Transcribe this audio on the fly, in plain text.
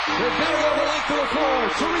They're betting on the length of the floor.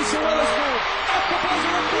 Teresa Weatherspoon at the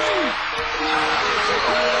buzzer of three. She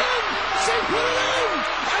put it in! She put it in!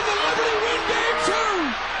 And the Liberty win game two!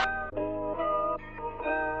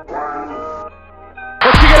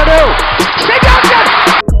 What's she gonna do? She got it!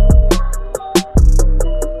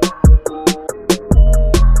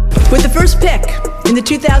 With the first pick in the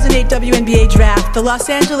 2008 WNBA draft, the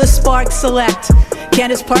Los Angeles Sparks select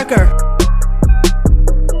Candace Parker.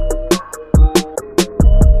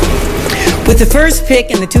 With the first pick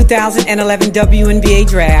in the 2011 WNBA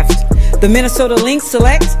draft, the Minnesota Lynx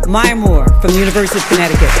select Maya Moore from the University of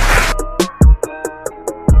Connecticut.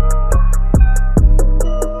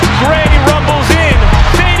 Gray rumbles in,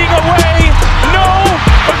 fading away. No,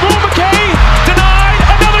 Agumake denied.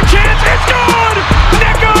 Another chance. It's good.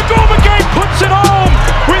 Nneka Agumake puts it home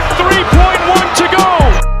with 3.1 to go.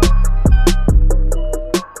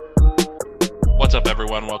 What's up,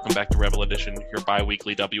 everyone? Welcome back to Rebel Edition, your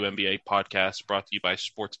bi-weekly WNBA podcast brought to you by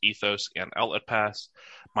Sports Ethos and Outlet Pass.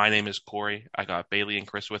 My name is Corey. I got Bailey and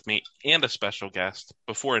Chris with me and a special guest.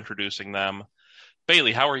 Before introducing them,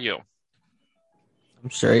 Bailey, how are you? I'm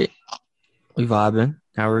straight. We vibing.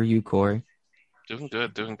 How are you, Corey? Doing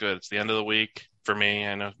good. It's the end of the week for me.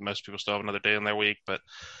 I know most people still have another day in their week, but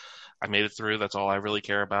I made it through. That's all I really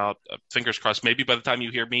care about. Fingers crossed. Maybe by the time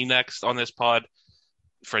you hear me next on this pod,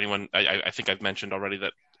 for anyone, I think I've mentioned already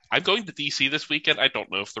that I'm going to DC this weekend. I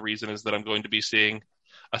don't know if the reason is that I'm going to be seeing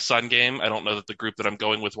a Sun game. I don't know that the group that I'm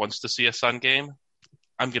going with wants to see a Sun game.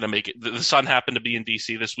 I'm going to make it. The Sun happened to be in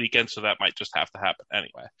DC this weekend, so that might just have to happen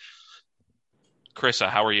anyway. Carissa,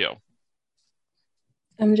 how are you?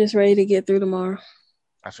 I'm just ready to get through tomorrow.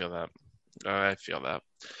 I feel that.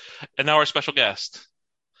 And now our special guest,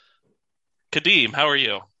 Kadeem, how are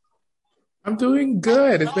you? I'm doing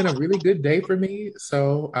good. It's been a really good day for me,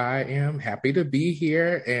 so I am happy to be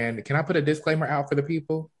here. And can I put a disclaimer out for the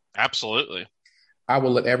people? Absolutely. I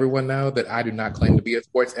will let everyone know that I do not claim to be a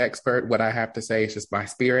sports expert. What I have to say is just my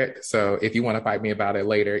spirit. So if you want to fight me about it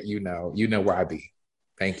later, you know where I be.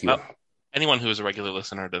 Thank you. Well, anyone who is a regular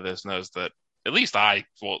listener to this knows that at least and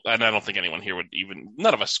I don't think anyone here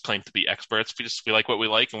none of us claim to be experts. We like what we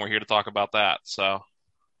like, and we're here to talk about that. So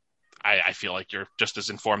I feel like you're just as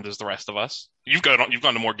informed as the rest of us. You've gone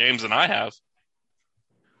to more games than I have.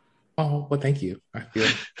 Oh, well, thank you. I feel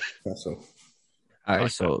special. All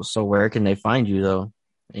right, so where can they find you, though,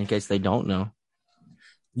 in case they don't know?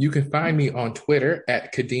 You can find me on Twitter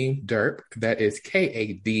at Kadeem Derp. That is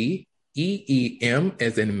Kadeem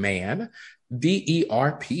as in man,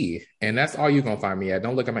 DERP. And that's all you're going to find me at.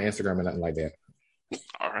 Don't look at my Instagram or nothing like that.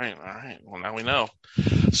 All right. Well, now we know.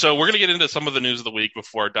 So we're going to get into some of the news of the week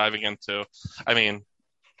before diving into,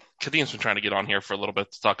 Kadeem's been trying to get on here for a little bit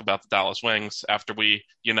to talk about the Dallas Wings after we,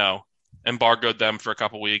 embargoed them for a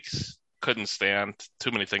couple weeks. Couldn't stand.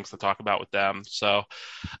 Too many things to talk about with them. So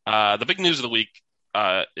the big news of the week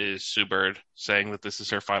is Sue Bird saying that this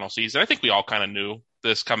is her final season. I think we all kind of knew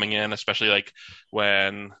this coming in, especially like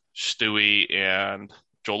when Stewie and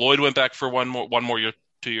Joel Lloyd went back for one more year,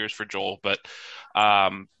 2 years for Joel. But I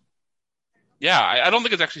don't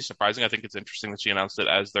think it's actually surprising. I think it's interesting that she announced it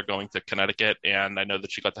as they're going to Connecticut. And I know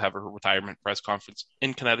that she got to have her retirement press conference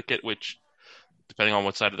in Connecticut, which, depending on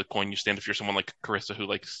what side of the coin you stand, if you're someone like Carissa who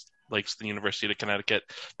likes the University of Connecticut,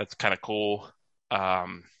 that's kind of cool.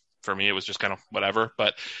 For me, it was just kind of whatever.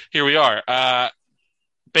 But here we are.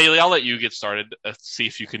 Bailey, I'll let you get started. See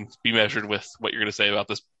if you can be measured with what you're going to say about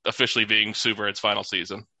this officially being Sue Bird's final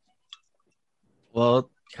season.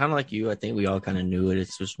 Well, kind of like you, I think we all kind of knew it.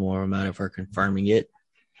 It's just more a matter of her confirming it.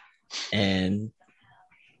 And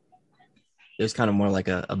it was kind of more like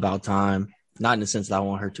about time. Not in the sense that I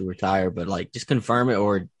want her to retire, but like just confirm it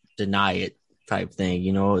or deny it type thing.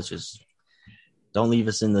 It's just don't leave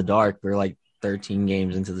us in the dark. We're like 13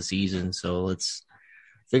 games into the season, so let's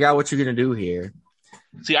figure out what you're going to do here.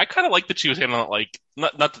 See, I kind of like that she was handling it like,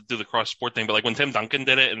 not to do the cross sport thing, but like when Tim Duncan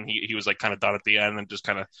did it and he was like kind of done at the end and just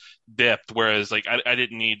kind of dipped. Whereas like I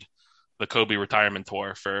didn't need the Kobe retirement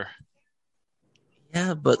tour for.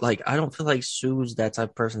 Yeah, but like I don't feel like Sue's that type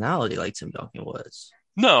of personality like Tim Duncan was.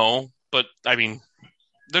 No, but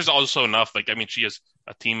there's also enough. She has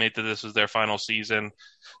a teammate that this is their final season.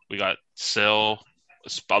 We got Sil.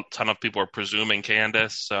 A ton of people are presuming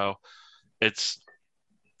Candace. So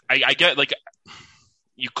I get like.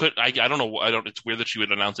 You could, I don't know. It's weird that she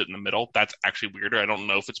would announce it in the middle. That's actually weirder. I don't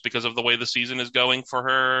know if it's because of the way the season is going for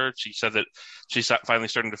her. She said that she's finally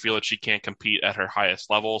starting to feel that she can't compete at her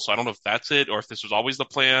highest level. So I don't know if that's it or if this was always the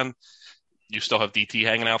plan. You still have DT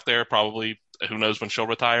hanging out there. Probably, who knows when she'll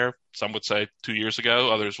retire. Some would say 2 years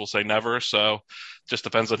ago. Others will say never. So just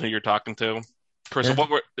depends on who you're talking to.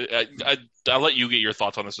 Carissa, Yeah. I'll let you get your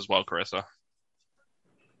thoughts on this as well, Carissa.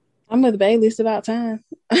 I'm with Bailey. It's about time.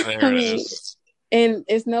 I There it mean, is. and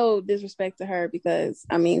it's no disrespect to her because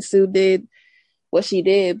I mean Sue did what she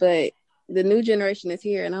did, but the new generation is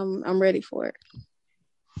here, and I'm ready for it.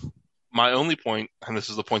 My only point, and this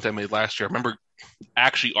is the point I made last year. I remember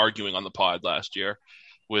actually arguing on the pod last year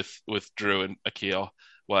with Drew and Akil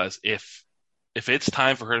was if it's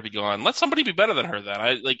time for her to be gone, let somebody be better than her.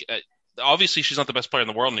 Then obviously she's not the best player in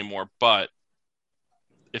the world anymore, but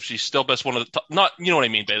if she's still best one of the top, not you know what I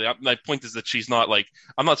mean, Bailey. My point is that she's not like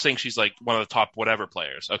I'm not saying she's like one of the top whatever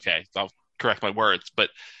players. Okay, I'll correct my words, but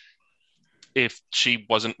if she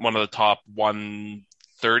wasn't one of the top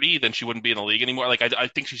 130, then she wouldn't be in the league anymore. Like I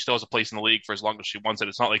think she still has a place in the league for as long as she wants it.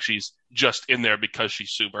 It's not like she's just in there because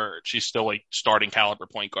she's Sue Bird. She's still like starting caliber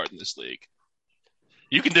point guard in this league.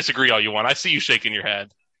 You can disagree all you want. I see you shaking your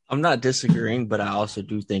head. I'm not disagreeing, but I also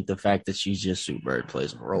do think the fact that she's just Sue Bird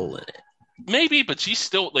plays a role in it. Maybe, but she's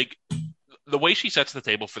still like the way she sets the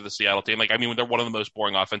table for the Seattle team. Like, I mean, they're one of the most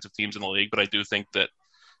boring offensive teams in the league, but I do think that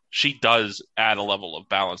she does add a level of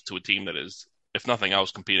balance to a team that is, if nothing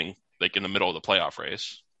else, competing like in the middle of the playoff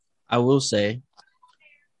race. I will say,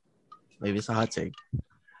 maybe it's a hot take.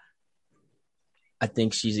 I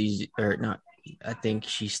think she's easy or not. I think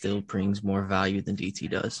she still brings more value than DT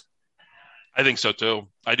does. I think so too.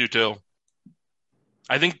 I do too.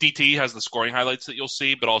 I think DT has the scoring highlights that you'll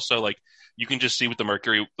see, but also like you can just see with the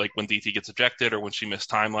Mercury, like when DT gets ejected or when she missed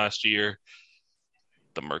time last year,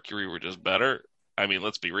 the Mercury were just better. I mean,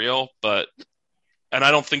 let's be real, and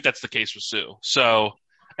I don't think that's the case with Sue. So,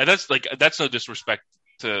 and that's no disrespect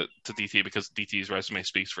to DT because DT's resume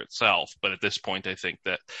speaks for itself. But at this point, I think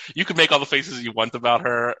that you can make all the faces you want about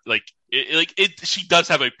her. She does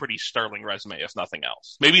have a pretty sterling resume, if nothing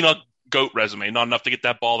else. Maybe not GOAT resume, not enough to get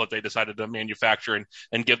that ball that they decided to manufacture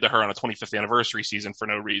and give to her on a 25th anniversary season for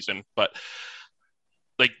no reason. But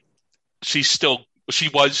like, she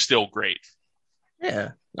was still great.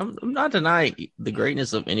 Yeah, I'm not denying the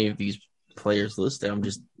greatness of any of these players listed. I'm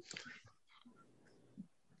just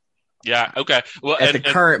okay. Well, at the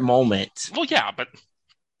current moment. Well, yeah, but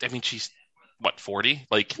I mean, she's what 40?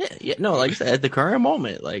 Like, no, like I said, at the current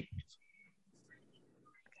moment, like.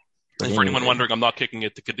 And for anyone wondering, I'm not kicking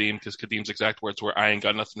it to Kadeem because Kadeem's exact words were, "I ain't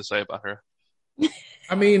got nothing to say about her."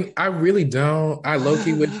 I mean, I really don't. I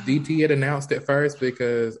low-key wish DT had announced it first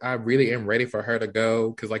because I really am ready for her to go.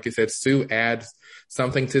 Because like you said, Sue adds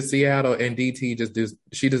something to Seattle and DT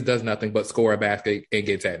she just does nothing but score a basket and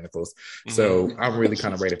get technicals. Mm-hmm. So I'm really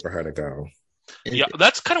kind of ready for her to go. Yeah,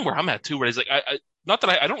 that's kind of where I'm at too, where it's like, not that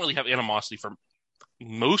I don't really have animosity for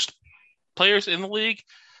most players in the league.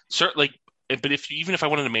 Certainly, but even if I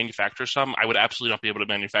wanted to manufacture some, I would absolutely not be able to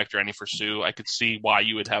manufacture any for Sue. I could see why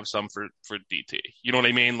you would have some for DT. You know what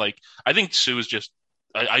I mean? Like, I think Sue is just,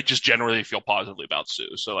 I just generally feel positively about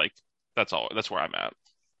Sue. So like, that's all. That's where I'm at.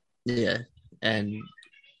 Yeah, and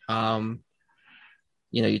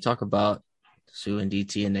you talk about Sue and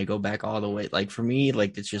DT, and they go back all the way. Like for me,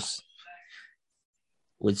 like it's just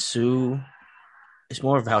with Sue, it's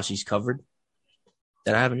more of how she's covered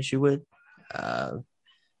that I have an issue with.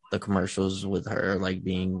 The commercials with her like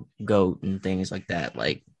being GOAT and things like that.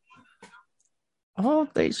 Like, I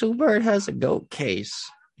don't think Sue Bird has a GOAT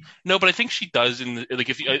case. No, but I think she does.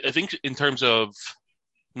 I think in terms of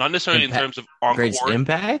not necessarily in terms of on-court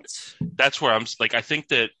impact. That's where I'm like. I think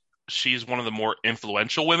that she's one of the more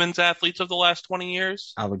influential women's athletes of the last 20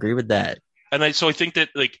 years. I'll agree with that. And I think that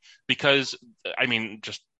like because I mean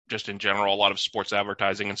just in general, a lot of sports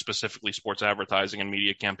advertising and specifically sports advertising and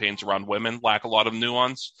media campaigns around women lack a lot of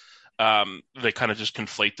nuance. They kind of just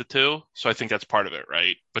conflate the two. So I think that's part of it,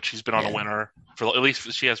 right? But she's been on a winner for at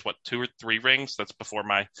least she has 2 or 3 rings. That's before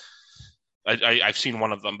I've seen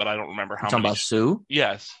one of them, but I don't remember how many. Talking about Sue?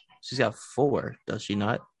 Yes. She's got 4, does she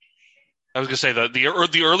not? I was going to say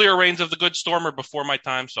the earlier reigns of the Good Storm are before my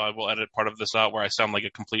time, so I will edit part of this out where I sound like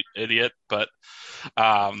a complete idiot. But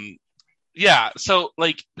yeah, so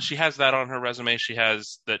like she has that on her resume. She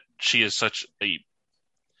has that she is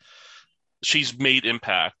she's made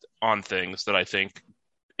impact on things that I think,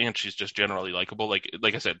 and she's just generally likable.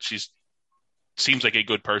 Like I said, seems like a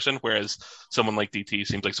good person, whereas someone like DT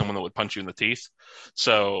seems like someone that would punch you in the teeth.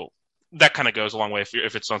 So that kind of goes a long way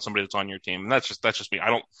if it's on somebody that's on your team. And that's just me. I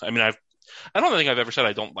don't think I've ever said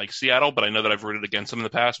I don't like Seattle, but I know that I've rooted against them in the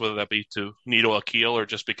past, whether that be to Nito Akil or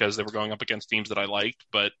just because they were going up against teams that I liked.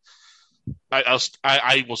 But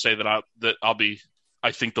I will say that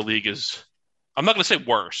I think the league is, I'm not going to say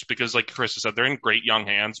worse because like Chris said, they're in great young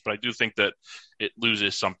hands, but I do think that it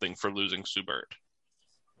loses something for losing Sue Bird.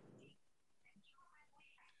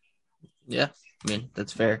 Yeah, I mean,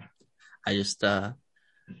 that's fair. I just I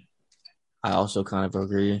also kind of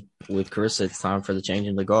agree with Carissa. It's time for the change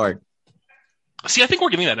in the guard. See, I think we're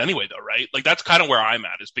getting that anyway, though, right? Like that's kind of where I'm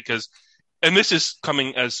at, is because, and this is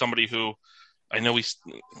coming as somebody who I know we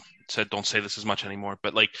said don't say this as much anymore,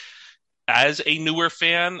 but like as a newer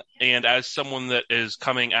fan and as someone that is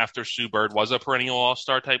coming after Sue Bird was a perennial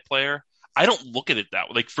all-star type player, I don't look at it that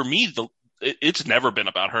way. Like for me, it's never been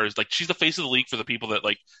about her. It's like she's the face of the league for the people that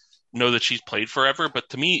like know that she's played forever. But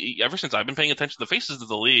to me, ever since I've been paying attention, the faces of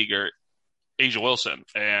the league are Asia Wilson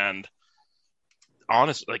and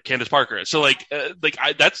honestly, like Candace Parker. So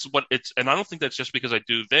that's what it's, and I don't think that's just because I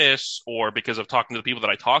do this or because of talking to the people that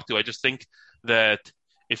I talk to. I just think that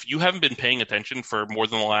if you haven't been paying attention for more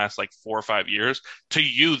than the last like 4 or 5 years, to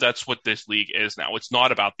you, that's what this league is now. It's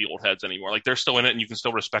not about the old heads anymore. Like they're still in it and you can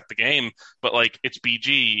still respect the game, but like it's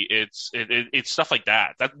BG, it's stuff like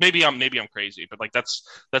that. That maybe I'm crazy, but like that's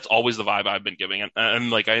always the vibe I've been giving.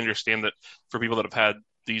 And like, I understand that for people that have had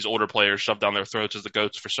these older players shoved down their throats as the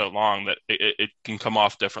GOATs for so long that it can come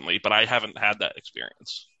off differently, but I haven't had that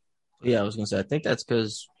experience. Yeah, I was gonna say I think that's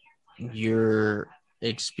because your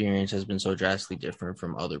experience has been so drastically different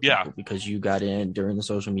from other people because you got in during the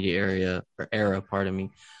social media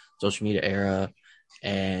social media era,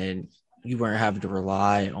 and you weren't having to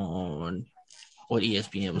rely on what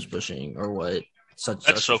ESPN was pushing or what such.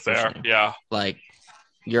 That's so fair. Pushing. Yeah, like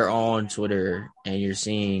you're on Twitter and you're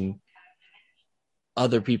seeing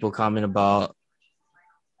other people comment about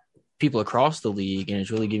people across the league, and it's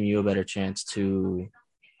really giving you a better chance to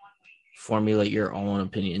formulate your own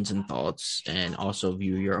opinions and thoughts and also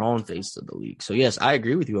view your own face of the league. So yes, I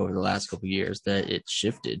agree with you over the last couple of years that it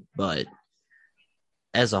shifted, but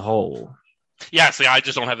as a whole. Yeah, see, I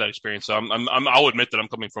just don't have that experience. So I'll admit that I'm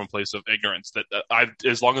coming from a place of ignorance that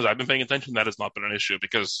as long as I've been paying attention, that has not been an issue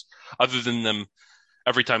because other than them,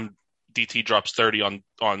 every time DT drops 30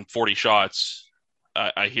 on 40 shots,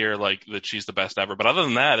 I hear like that she's the best ever. But other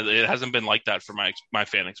than that, it hasn't been like that for my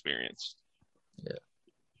fan experience. Yeah.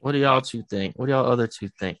 What do y'all two think? What do y'all other two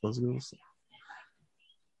think? Let's go.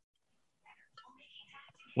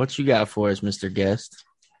 What you got for us, Mr. Guest?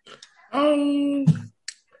 I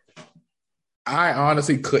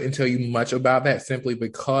honestly couldn't tell you much about that simply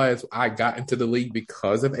because I got into the league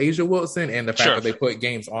because of Asia Wilson and the fact that they put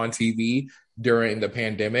games on TV during the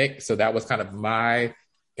pandemic. So that was kind of my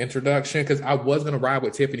introduction because I was going to ride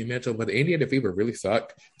with Tiffany Mitchell, but the Indiana Fever really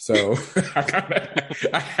sucked. So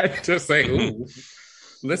I had to say, ooh,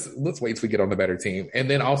 let's wait till we get on the better team. And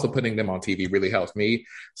then also putting them on TV really helps me.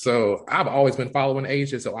 So I've always been following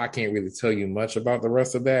Asia, so I can't really tell you much about the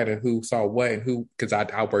rest of that and who saw what and who, because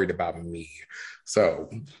I worried about me. So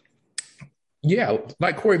yeah,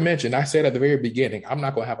 like Corey mentioned, I said at the very beginning, I'm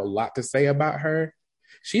not going to have a lot to say about her.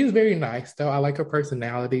 She is very nice, though. I like her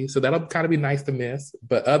personality, so that'll kind of be nice to miss.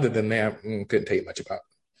 But other than that, couldn't tell you much about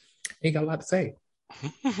it. Ain't got a lot to say.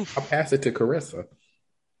 I'll pass it to Carissa.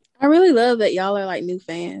 I really love that y'all are like new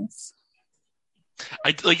fans.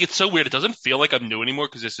 It's so weird. It doesn't feel like I'm new anymore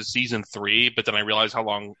because this is season 3, but then I realize how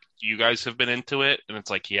long you guys have been into it, and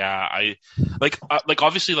it's like, yeah, I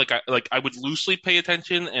obviously I would loosely pay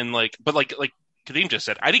attention and but Kadeem just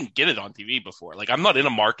said, I didn't get it on TV before. Like I'm not in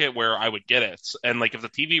a market where I would get it, and like if the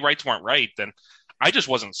TV rights weren't right, then I just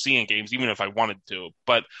wasn't seeing games even if I wanted to.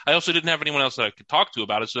 But I also didn't have anyone else that I could talk to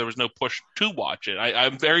about it, so there was no push to watch it.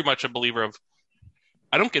 I'm very much a believer of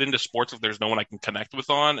I don't get into sports if there's no one I can connect with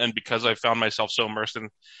on, and because I found myself so immersed in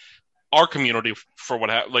our community for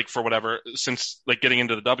whatever, since like getting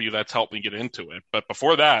into the W, that's helped me get into it. But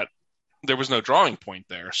before that, there was no drawing point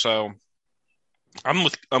there. So I'm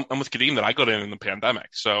with Kadeem that I got in the pandemic.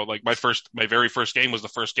 So like my very first game was the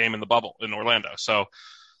first game in the bubble in Orlando. So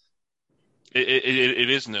it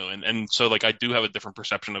is new, and so like I do have a different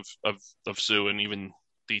perception of Sue and even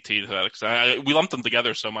DT to that extent. We lumped them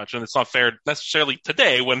together so much, and it's not fair necessarily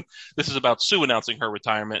today when this is about Sue announcing her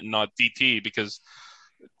retirement and not DT, because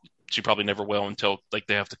she probably never will until like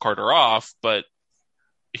they have to cart her off. But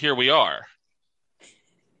here we are.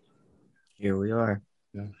 Here we are.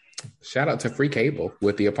 Yeah. Shout out to free cable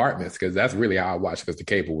with the apartments, because that's really how I watched, because the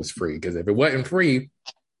cable was free. Because if it wasn't free,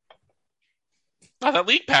 that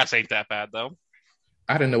League Pass ain't that bad though.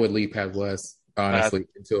 I didn't know what League Pass was. Honestly,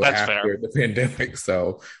 until after the pandemic.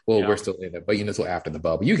 So, we're still in it, but until after the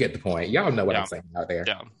bubble. You get the point. Y'all know what I'm saying out there.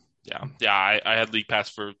 Yeah. I had League Pass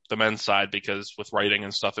for the men's side because with writing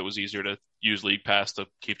and stuff, it was easier to use League Pass to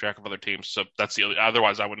keep track of other teams. So that's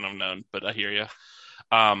otherwise I wouldn't have known, but I hear you.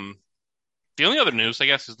 The only other news, I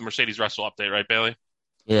guess, is the Mercedes Russell update, right, Bailey?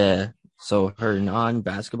 Yeah. So her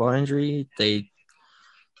non-basketball injury, they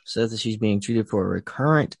says that she's being treated for a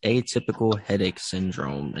recurrent atypical headache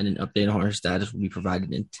syndrome, and an update on her status will be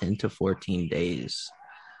provided in 10 to 14 days.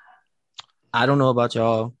 I don't know about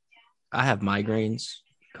y'all. I have migraines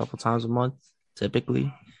a couple times a month,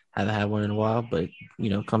 typically. Haven't had one in a while, but,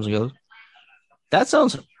 comes and goes. That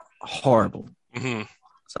sounds horrible. Mm-hmm.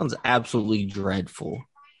 Sounds absolutely dreadful.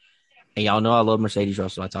 And y'all know I love Mercedes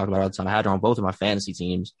Russell. I talk about her all the time. I had her on both of my fantasy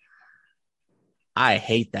teams. I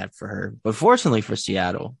hate that for her. But fortunately for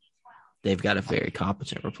Seattle, they've got a very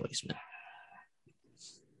competent replacement.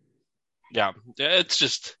 Yeah, it's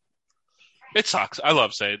just, it sucks. I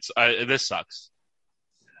love Sades. This sucks.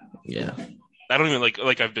 Yeah. I don't even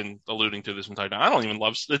like I've been alluding to this entire time. I don't even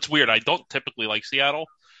love. It's weird. I don't typically like Seattle,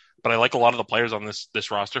 but I like a lot of the players on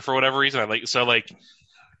this roster for whatever reason. I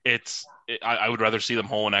would rather see them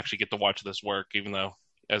whole and actually get to watch this work, even though,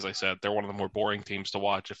 as I said, they're one of the more boring teams to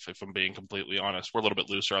watch. If I'm being completely honest, we're a little bit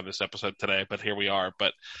looser on this episode today, but here we are.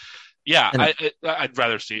 But yeah, I'd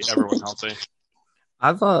rather see everyone healthy.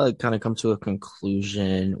 I've kind of come to a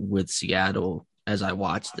conclusion with Seattle as I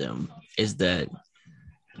watch them is that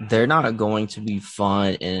they're not going to be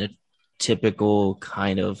fun in a typical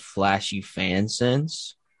kind of flashy fan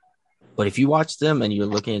sense. But if you watch them and you're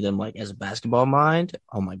looking at them like as a basketball mind,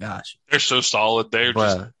 oh my gosh. They're so solid. They're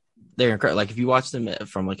incredible. Like if you watch them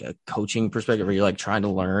from like a coaching perspective where you're like trying to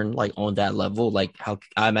learn like on that level, like how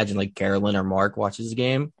I imagine like Carolyn or Mark watches the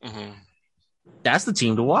game, that's the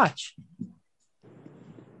team to watch.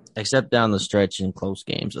 Except down the stretch in close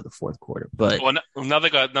games of the fourth quarter. But now they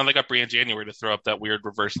got Brianne January to throw up that weird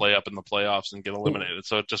reverse layup in the playoffs and get eliminated.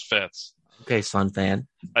 So it just fits. Okay, Sun fan.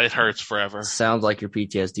 It hurts forever. Sounds like your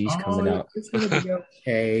PTSD's coming out. It's gonna be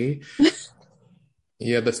okay.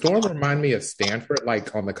 Yeah, the Storm remind me of Stanford,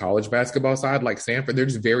 like on the college basketball side. Like Stanford, they're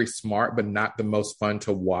just very smart, but not the most fun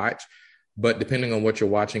to watch. But depending on what you're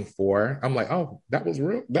watching for, I'm like, oh, that was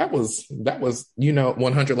real. That was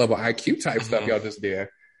 100 level IQ type stuff y'all just did.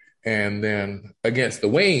 And then against the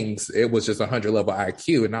Wings, it was just 100 level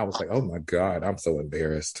IQ. And I was like, oh my God, I'm so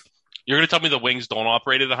embarrassed. You're going to tell me the Wings don't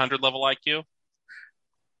operate at 100 level IQ?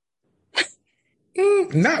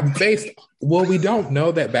 Not based. Well, we don't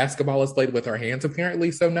know that basketball is played with our hands,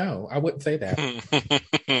 apparently. So no, I wouldn't say that.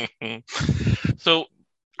 So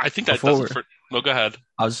I think that does it for. No, go ahead.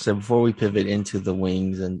 I was just saying, before we pivot into the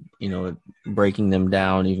Wings and, breaking them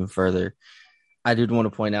down even further, I did want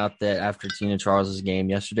to point out that after Tina Charles's game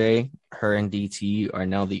yesterday, her and DT are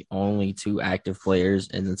now the only two active players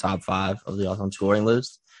in the top 5 of the all-time scoring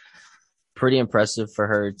list. Pretty impressive for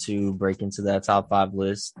her to break into that top 5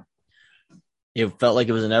 list. It felt like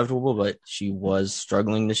it was inevitable, but she was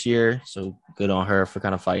struggling this year. So good on her for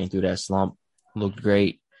kind of fighting through that slump. Looked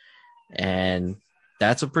great. And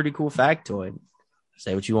that's a pretty cool factoid.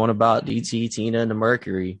 Say what you want about DT, Tina, and the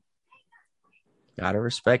Mercury. Gotta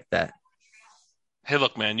respect that. Hey,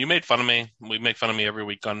 look, man, you made fun of me. We make fun of me every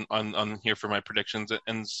week on here for my predictions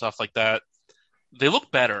and stuff like that. They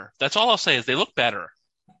look better. That's all I'll say is they look better.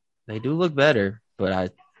 They do look better, but I'm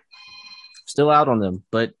still out on them.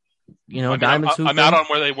 But, Diamonds I'm out on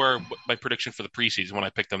where they were, my prediction for the preseason when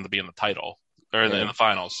I picked them to be in the title or in the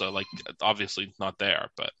finals. So, obviously not there,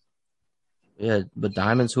 but. Yeah, but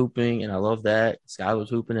Diamonds hooping, and I love that.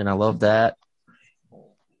 Skylar's hooping, and I love that.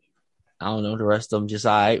 I don't know, the rest of them just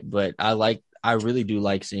all right, but I really do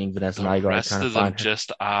like seeing Vanessa Nygaard. The rest of them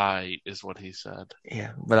just is what he said.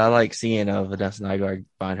 Yeah, but I like seeing Vanessa Nygaard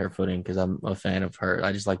find her footing because I'm a fan of her.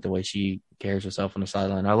 I just like the way she carries herself on the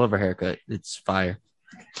sideline. I love her haircut. It's fire.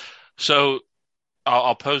 So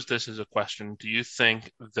I'll pose this as a question. Do you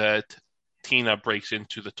think that Tina breaks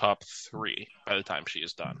into the top 3 by the time she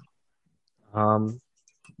is done?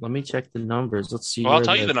 Let me check the numbers. Let's see. Well, I'll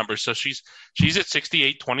tell you the numbers. So she's at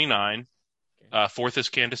 68.29. 4th is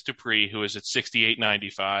Candace Dupree, who is at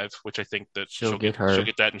 68.95, which I think that she'll get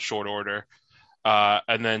that in short order.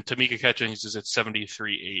 And then Tamika Catchings is at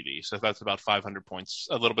 73.80. So that's about 500 points,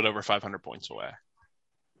 a little bit over 500 points away.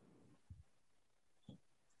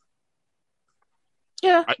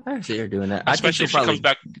 Yeah, I see her doing that. Especially if she comes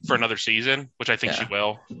back for another season, which I think she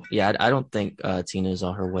will. Yeah, I don't think Tina's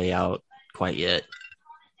on her way out quite yet.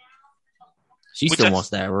 She still wants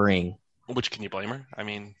that ring. Which, can you blame her? I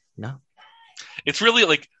mean, no. It's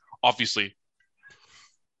really obviously,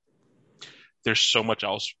 there's so much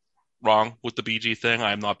else wrong with the BG thing.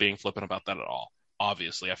 I'm not being flippant about that at all.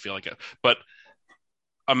 Obviously, I feel like it. But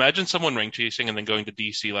imagine someone ring chasing and then going to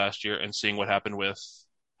DC last year and seeing what happened with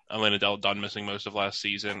Elena Del Dunn missing most of last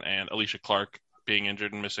season and Alicia Clark being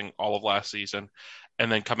injured and missing all of last season,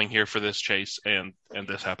 and then coming here for this chase and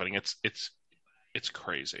this happening. It's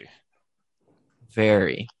crazy.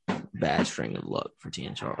 Very bad string of luck for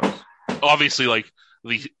Tina Charles. obviously, like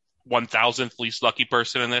the 1,000th least lucky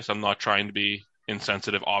person in this. I'm not trying to be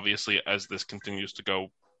insensitive, obviously, as this continues to go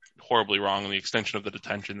horribly wrong. And the extension of the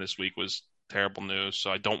detention this week was terrible news.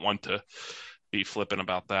 So I don't want to be flippant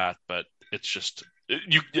about that, but it's just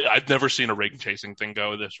I've never seen a ring chasing thing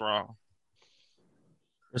go this wrong.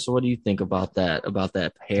 So what do you think about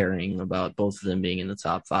that pairing, about both of them being in the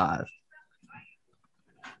top 5?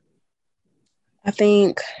 I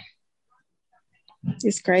think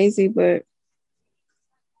it's crazy, but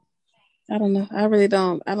I don't know. I really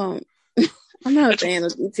don't. I'm not a fan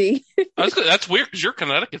of UT. That's weird because you're a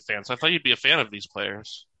Connecticut fan, so I thought you'd be a fan of these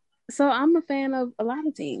players. So I'm a fan of a lot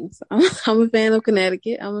of teams. I'm a fan of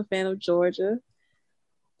Connecticut. I'm a fan of Georgia.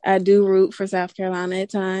 I do root for South Carolina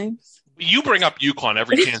at times. You bring up UConn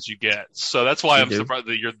every chance you get, so that's why I'm surprised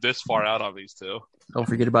that you're this far out on these two. Don't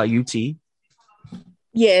forget about UT.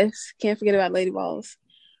 Yes, can't forget about Lady Balls.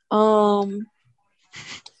 But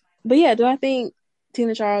yeah, do I think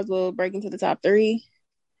Tina Charles will break into the top 3?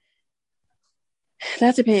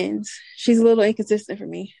 That depends. She's a little inconsistent for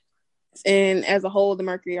me. And as a whole, the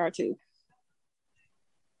Mercury are too.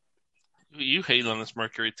 You hate on this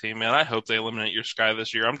Mercury team, man. I hope they eliminate your Sky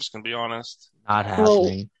this year. I'm just going to be honest. Not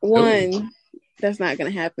happening. Well, one, that's not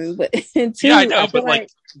going to happen. But two, yeah, I know. But like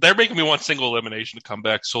they're making me want single elimination to come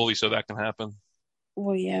back solely so that can happen.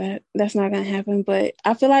 Well, yeah, that's not going to happen. But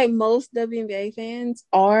I feel like most WNBA fans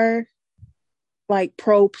are like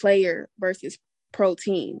pro player versus pro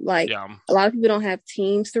team. Like a lot of people don't have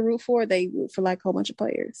teams to root for. They root for like a whole bunch of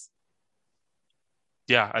players.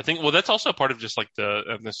 Yeah, I think, well, that's also part of just like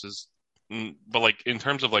and this is, but like in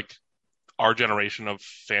terms of like our generation of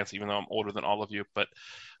fans, even though I'm older than all of you, but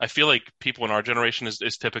I feel like people in our generation is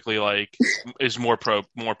typically like, is more pro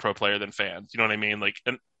player than fans. You know what I mean? Like,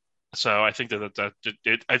 and so I think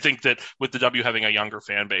I think that with the W having a younger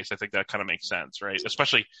fan base, I think that kind of makes sense, right?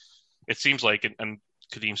 Especially, it seems like, and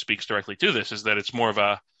Kadeem speaks directly to this, is that it's more of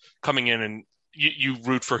a coming in and you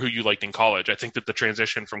root for who you liked in college. I think that the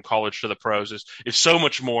transition from college to the pros is so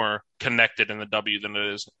much more connected in the W than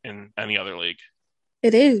it is in any other league.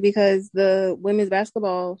 It is, because the women's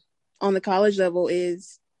basketball on the college level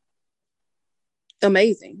is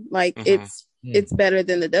amazing. Like it's better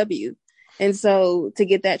than the W. And so to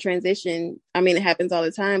get that transition, I mean, it happens all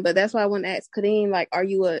the time, but that's why I want to ask Kadeem, like, are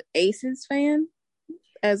you a Aces fan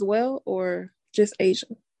as well, or just Asia?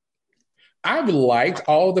 I've liked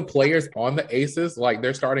all the players on the Aces, like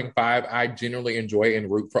their starting 5. I generally enjoy and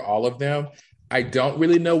root for all of them. I don't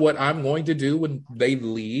really know what I'm going to do when they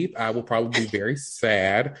leave. I will probably be very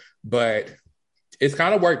sad, but it's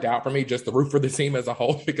kind of worked out for me just to root for the team as a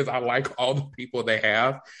whole, because I like all the people they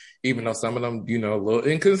have, even though some of them, a little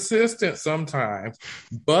inconsistent sometimes.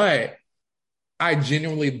 But I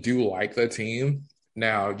genuinely do like the team.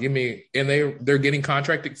 Now, and they're getting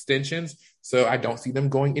contract extensions, so I don't see them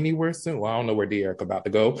going anywhere soon. Well, I don't know where De'Eric about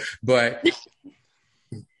to go, but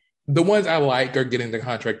the ones I like are getting the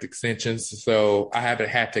contract extensions, so I haven't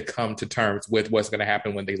had to come to terms with what's going to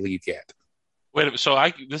happen when they leave yet. Wait, so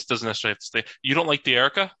this doesn't necessarily have to stay. You don't like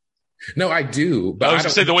De'Erica? No, I do. But I was going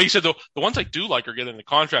to say, the way you said the ones I do like are getting the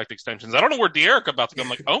contract extensions. I don't know where De'Erica about to go. I'm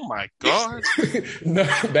like, oh my God. No,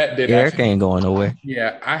 that did. De'Erica ain't going nowhere.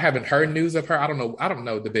 Yeah, I haven't heard news of her. I don't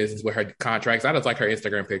know the business with her contracts. I just like her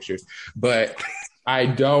Instagram pictures, but I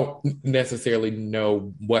don't necessarily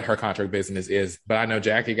know what her contract business is. But I know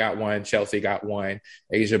Jackie got one, Chelsea got one,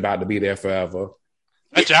 Asia about to be there forever.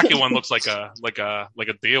 That Jackie one looks like a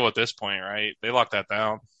deal at this point, right? They locked that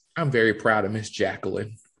down. I'm very proud of Miss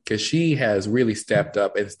Jacqueline, because she has really stepped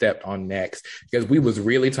up and stepped on next, because we was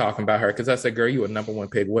really talking about her, because I said, girl, you a number 1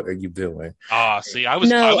 pick. What are you doing? See, I was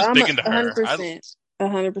digging to her.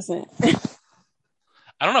 100%.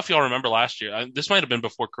 I don't know if y'all remember last year. This might have been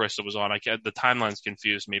before Carissa was on. The timelines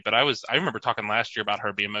confused me, but I remember talking last year about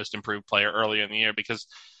her being most improved player early in the year, because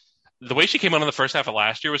the way she came on in the first half of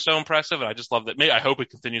last year was so impressive, and I just love that. I hope it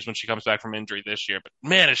continues when she comes back from injury this year, but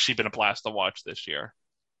man, has she been a blast to watch this year.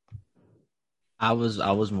 I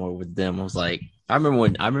was more with them. I was like, I remember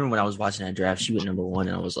when I was watching that draft, she went number 1,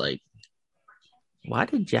 and I was like, why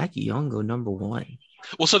did Jackie Young go number 1?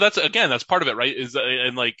 Well, so that's part of it, right?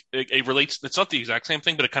 And like it relates. It's not the exact same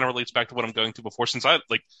thing, but it kind of relates back to what I'm going to before. Since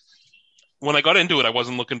when I got into it, I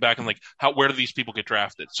wasn't looking back and like, where do these people get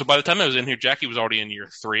drafted? So by the time I was in here, Jackie was already in year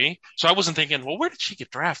 3. So I wasn't thinking, well, where did she get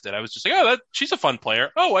drafted? I was just like, she's a fun player.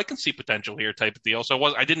 Oh, I can see potential here type of deal. So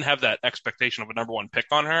I didn't have that expectation of a number 1 pick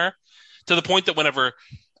on her, to the point that whenever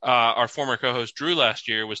our former co-host Drew last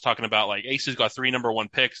year was talking about like Aces got 3 number 1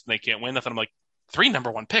 picks and they can't win nothing, I'm like, 3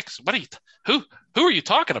 number 1 picks? What are who are you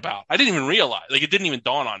talking about? I didn't even realize, like, it didn't even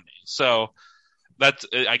dawn on me. So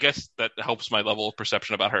I guess that helps my level of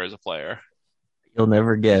perception about her as a player. You'll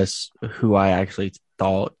never guess who I actually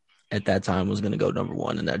thought at that time was going to go number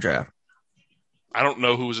one in that draft. I don't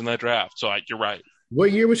know who was in that draft, so you're right.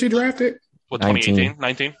 What year was she drafted? What, 2018?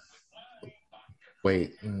 19?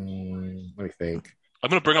 Wait, let me think. I'm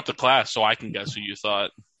going to bring up the class so I can guess who you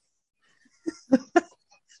thought.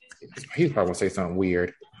 He's probably going to say something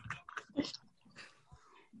weird.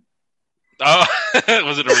 Oh,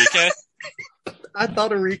 was it Enrique? I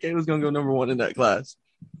thought Enrique was going to go number one in that class.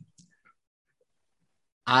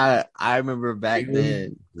 I remember back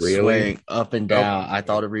then swaying up and down. I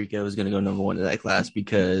thought Enrique was going to go number one in that class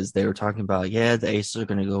because they were talking about, the Aces are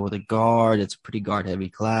going to go with a guard. It's a pretty guard-heavy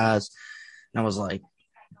class. And I was like,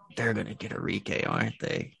 they're going to get Enrique, aren't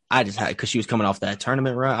they? I just had, because she was coming off that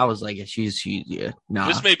tournament run. I was like, nah.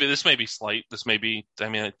 This may be slight. This may be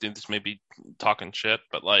talking shit,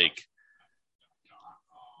 but like,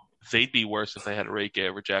 they'd be worse if they had Enrique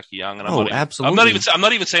over Jackie Young. And absolutely. I'm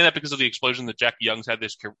not even saying that because of the explosion that Jackie Young's had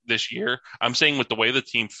this year. I'm saying with the way the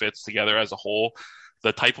team fits together as a whole,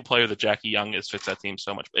 the type of player that Jackie Young is fits that team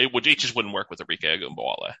so much. It just wouldn't work with Enrique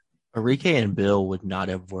Agumbawale. Enrique and Bill would not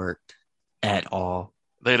have worked at all.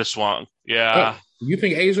 They'd have swung. Yeah. You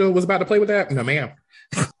think Asia was about to play with that? No, ma'am.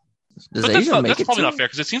 That's probably not fair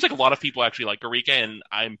because it seems like a lot of people actually like Enrique, and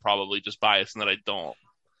I'm probably just biased in that I don't.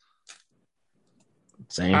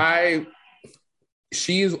 Same.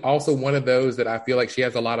 She's also one of those that I feel like she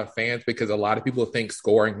has a lot of fans because a lot of people think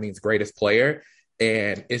scoring means greatest player,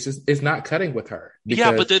 and it's not cutting with her.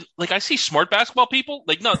 Yeah, but then I see smart basketball people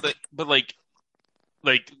the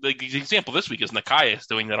example this week is Nikias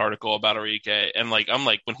doing that article about Enrique, and I'm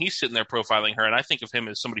like when he's sitting there profiling her, and I think of him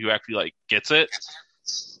as somebody who actually gets it.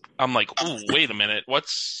 I'm like, ooh, wait a minute, what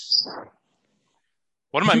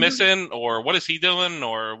am I missing, or what is he doing,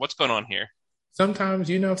 or what's going on here? Sometimes,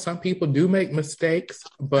 some people do make mistakes,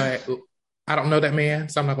 but I don't know that man,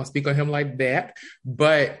 so I'm not going to speak on him like that.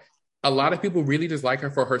 But a lot of people really just like her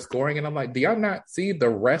for her scoring, and I'm like, do y'all not see the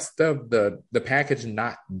rest of the package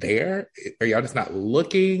not there? Are y'all just not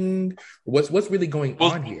looking? What's really going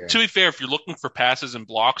on here? To be fair, if you're looking for passes and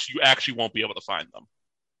blocks, you actually won't be able to find them.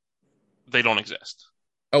 They don't exist.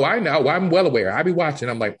 Oh, I know. I'm well aware. I be watching.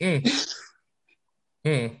 I'm like,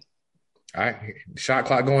 shot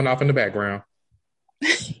clock going off in the background.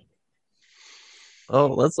 Oh,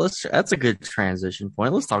 let's that's a good transition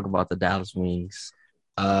point. Let's talk about the Dallas Wings.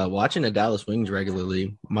 Watching the Dallas Wings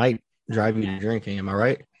regularly might drive you to drinking, am I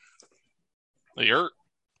right?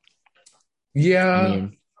 Yeah.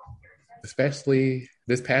 Especially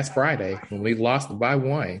this past Friday when we lost by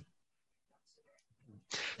 1.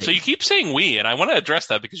 So you keep saying we, and I want to address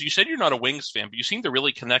that because you said you're not a Wings fan, but you seem to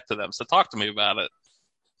really connect to them. So talk to me about it.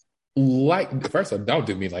 First of all, don't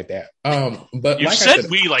do me like that. But you said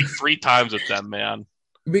we 3 times with them, man.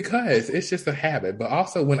 Because it's just a habit. But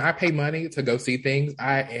also, when I pay money to go see things,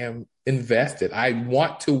 I am invested. I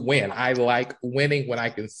want to win. I like winning when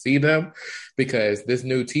I can see them because this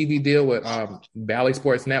new TV deal with Bally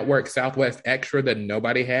Sports Network, Southwest Extra that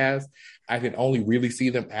nobody has, I can only really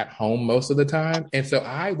see them at home most of the time. And so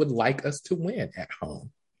I would like us to win at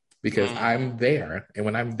home because I'm there. And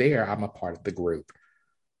when I'm there, I'm a part of the group.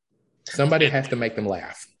 Somebody has to make them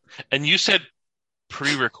laugh. And you said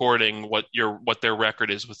pre-recording what their record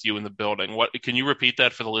is with you in the building. What can you repeat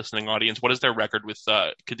that for the listening audience? What is their record with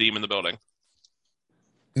Kadeem in the building?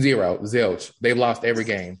 0, zilch. They've lost every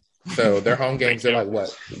game. So their home games are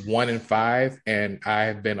 1-5, and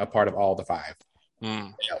I've been a part of all the 5.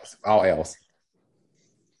 All else.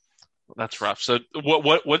 That's rough. So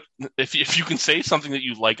what if you can say something that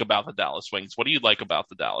you like about the Dallas Wings? What do you like about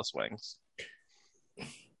the Dallas Wings?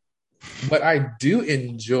 What I do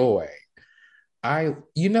enjoy, I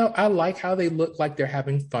like how they look like they're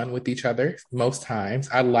having fun with each other most times.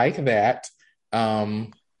 I like that. I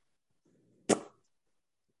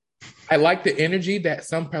like the energy that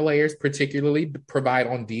some players particularly provide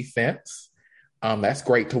on defense. That's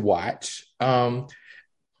great to watch. As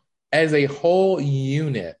a whole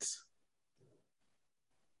unit,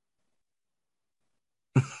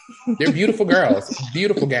 they're beautiful girls,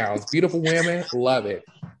 beautiful gals, beautiful women. Love it.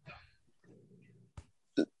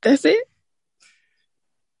 That's it.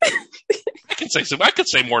 I could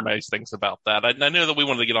say more nice things about that. I know that we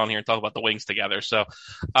wanted to get on here and talk about the Wings together. So,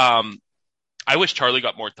 I wish Charlie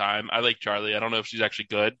got more time. I like Charlie. I don't know if she's actually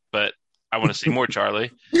good, but I want to see more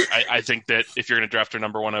Charlie. I think that if you're going to draft her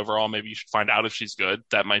number 1 overall, maybe you should find out if she's good.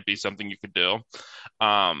 That might be something you could do.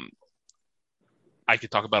 I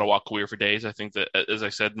could talk about a walk career for days. I think that, as I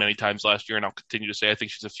said many times last year, and I'll continue to say, I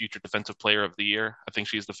think she's a future defensive player of the year. I think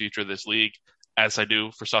she's the future of this league. as I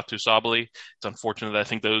do for Satu Sabali. It's unfortunate that I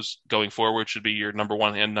think those going forward should be your number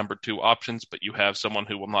 1 and number 2 options, but you have someone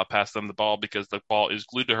who will not pass them the ball because the ball is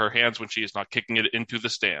glued to her hands when she is not kicking it into the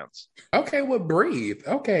stands. Okay, well, breathe.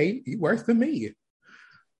 Okay, you worse than me.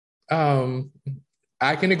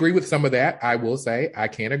 I can agree with some of that. I will say I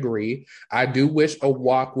can agree. I do wish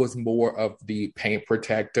Awak was more of the paint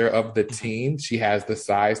protector of the team. She has the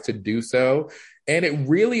size to do so. And it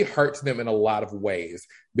really hurts them in a lot of ways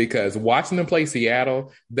because watching them play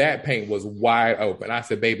Seattle, that paint was wide open. I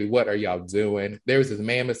said, baby, what are y'all doing? There was this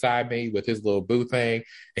man beside me with his little boo thing.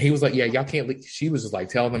 And he was like, yeah, y'all can't leave. She was just like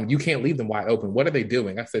telling them, you can't leave them wide open. What are they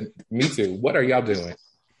doing? I said, me too. What are y'all doing?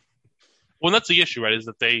 Well, that's the issue, right? Is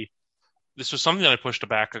that this was something that I pushed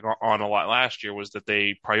back on a lot last year, was that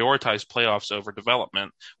they prioritized playoffs over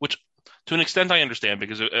development, which to an extent I understand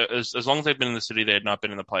because as long as they've been in the city, they had not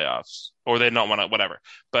been in the playoffs or they had not won it, whatever.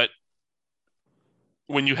 But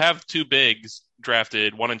when you have 2 bigs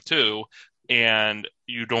drafted 1 and 2 and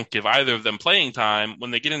you don't give either of them playing time,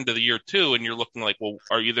 when they get into the year 2 and you're looking like, well,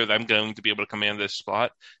 are either of them going to be able to command this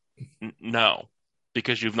spot? No,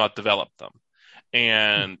 because you've not developed them.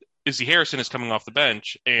 And Izzy Harrison is coming off the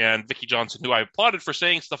bench, and Vicky Johnson, who I applauded for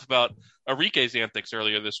saying stuff about Arike's antics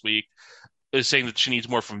earlier this week, is saying that she needs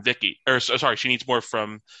more from she needs more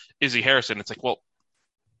from Izzy Harrison. It's like, well,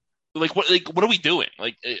 what are we doing?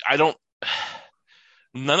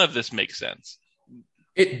 None of this makes sense.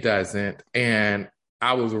 It doesn't. And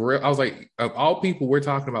I was like, of all people we're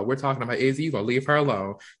talking about Izzy. You're gonna leave her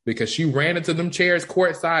alone because she ran into them chairs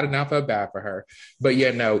courtside and I felt bad for her. But yeah,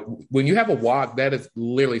 no, when you have Awak, that is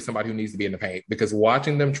literally somebody who needs to be in the paint because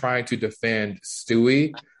watching them trying to defend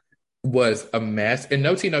Stewie was a mess. And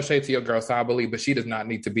no tea, no shade to your girl Sabali, but she does not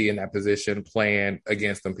need to be in that position playing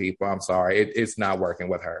against them people. I'm sorry. It's not working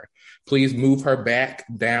with her. Please move her back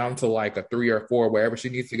down to like a 3 or 4, wherever she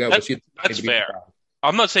needs to go. That's fair.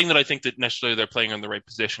 I'm not saying that I think that necessarily they're playing in the right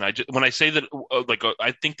position. When I say that,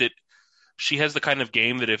 I think that she has the kind of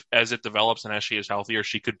game that as it develops and as she is healthier,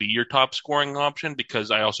 she could be your top scoring option because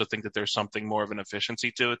I also think that there's something more of an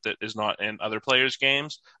efficiency to it that is not in other players'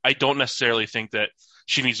 games. I don't necessarily think that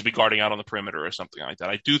she needs to be guarding out on the perimeter or something like that.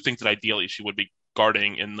 I do think that ideally she would be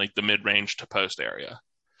guarding in like the mid-range to post area.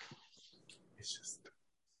 It's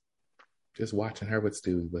just watching her with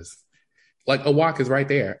Stewie was like Awak is right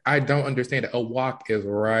there. I don't understand it. Awak is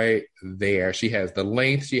right there. She has the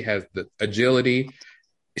length. She has the agility.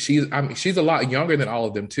 She's a lot younger than all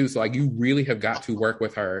of them too. So like you really have got to work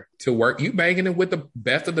with her to work. You banging it with the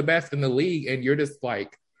best of the best in the league, and you're just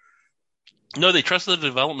like, no, they trust the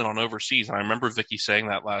development on overseas. And I remember Vicky saying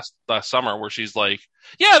that last summer, where she's like,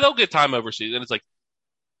 yeah, they'll get time overseas, and it's like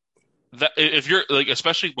that if you're like,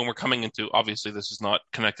 especially when we're coming into, obviously this is not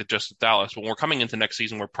connected just to Dallas, but when we're coming into next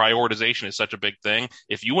season where prioritization is such a big thing.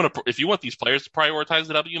 If you want these players to prioritize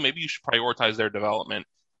the W, maybe you should prioritize their development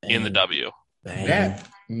in the W. That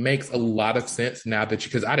makes a lot of sense now that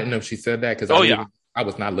because I didn't know she said that because I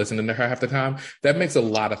was not listening to her half the time. That makes a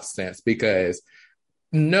lot of sense because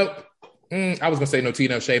I was gonna say no tea,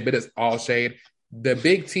 no shade, but it's all shade. The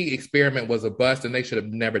Big T experiment was a bust, and they should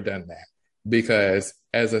have never done that. Because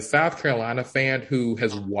as a South Carolina fan who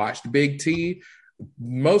has watched Big T,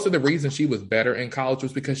 most of the reason she was better in college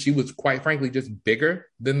was because she was quite frankly just bigger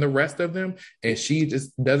than the rest of them. And she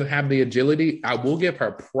just doesn't have the agility. I will give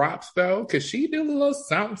her props though, because she did a little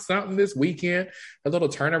something this weekend, a little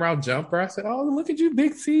turnaround jumper. I said, oh, look at you,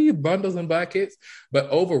 Big T, bundles and buckets. But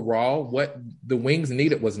overall, what the Wings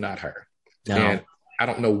needed was not her. No. And I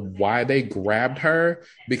don't know why they grabbed her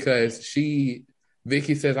because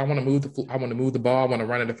Vicky says, I want to move the ball. I want to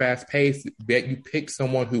run at a fast pace. Bet you pick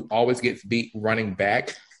someone who always gets beat running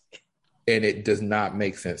back, and it does not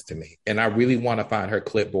make sense to me. And I really want to find her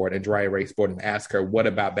clipboard and dry erase board and ask her what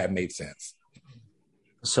about that made sense.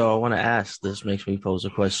 So I want to ask. This makes me pose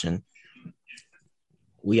a question.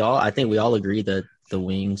 I think we all agree that the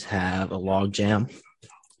Wings have a log jam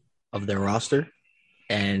of their roster,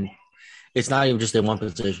 and it's not even just in one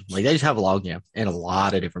position. Like they just have a logjam in a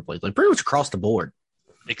lot of different places, like pretty much across the board,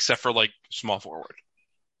 except for like small forward.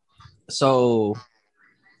 So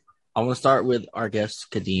I want to start with our guest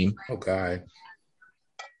Kadeem. Okay,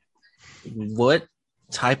 what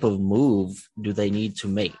type of move do they need to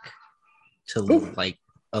make to like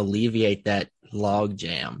alleviate that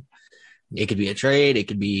logjam? It could be a trade. It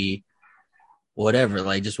could be whatever.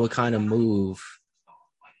 Like just what kind of move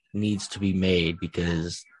needs to be made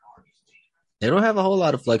because they don't have a whole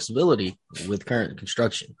lot of flexibility with current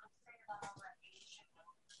construction.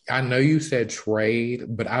 I know you said trade,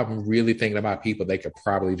 but I'm really thinking about people they could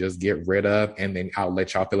probably just get rid of, and then I'll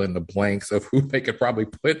let y'all fill in the blanks of who they could probably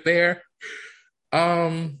put there.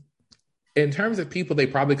 In terms of people they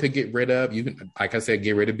probably could get rid of, you can, like I said,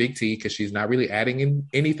 get rid of Big T because she's not really adding in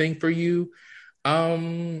anything for you.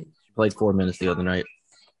 She played 4 minutes the other night.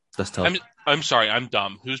 That's tough. I'm sorry, I'm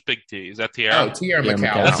dumb. Who's Big T? Is that Tiara? Oh, Tiara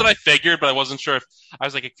McCowan. That's what I figured, but I wasn't sure if I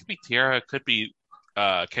was like, it could be Tiara, it could be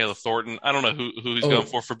Kayla Thornton. I don't know who he's going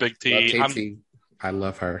for Big T. I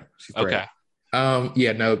love her. She's okay. Great.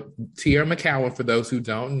 Tiara McCowan, for those who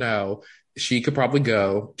don't know, she could probably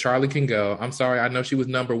go. Charlie can go. I'm sorry, I know she was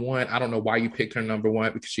number one. I don't know why you picked her number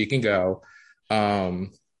one because she can go. I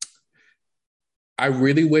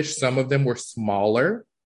really wish some of them were smaller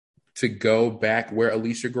to go back where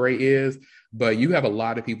Alicia Gray is, but you have a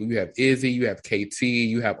lot of people. You have Izzy, you have KT,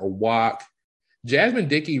 you have Awak. Jasmine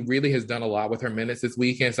Dickey really has done a lot with her minutes this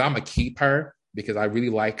weekend, so I'm going to keep her because I really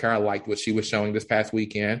like her. I liked what she was showing this past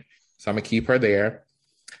weekend, so I'm going to keep her there.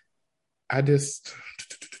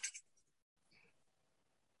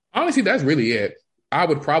 Honestly, that's really it. I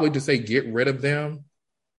would probably just say get rid of them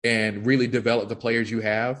and really develop the players you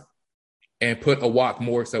have and put Awak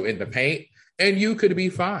more so in the paint, and you could be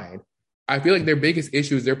fine. I feel like their biggest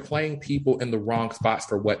issue is they're playing people in the wrong spots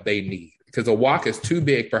for what they need. Because Awak is too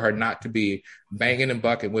big for her not to be banging and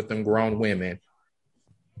bucking with them grown women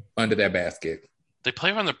under that basket. They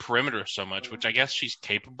play her on the perimeter so much, which I guess she's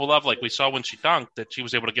capable of. Like we saw when she dunked, that she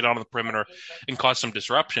was able to get on the perimeter and cause some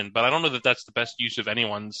disruption. But I don't know that that's the best use of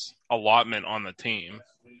anyone's allotment on the team.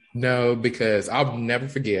 No, because I'll never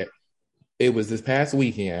forget. It was this past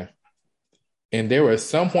weekend. And there was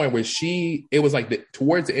some point where it was like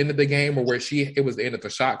towards the end of the game or it was the end of the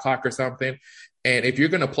shot clock or something. And if you're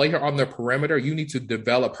going to play her on the perimeter, you need to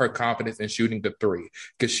develop her confidence in shooting the three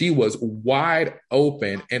because she was wide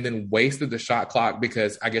open and then wasted the shot clock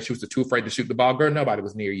because I guess she was too afraid to shoot the ball. Girl, nobody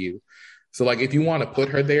was near you. So like, if you want to put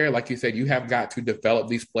her there, like you said, you have got to develop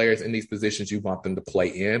these players in these positions you want them to play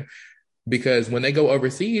in. Because when they go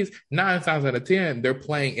overseas, 9 times out of 10, they're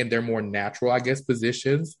playing in their more natural, I guess,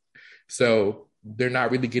 positions. So they're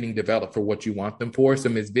not really getting developed for what you want them for. So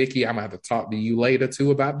Ms. Vicky, I'm going to have to talk to you later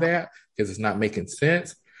too about that because it's not making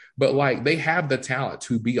sense. But like they have the talent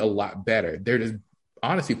to be a lot better. They're just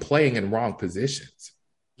honestly playing in wrong positions.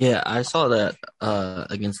 Yeah, I saw that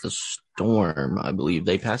against the Storm, I believe.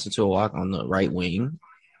 They passed it to Awak on the right wing.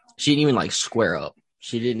 She didn't even like square up.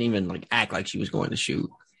 She didn't even like act like she was going to shoot.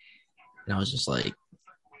 And I was just like,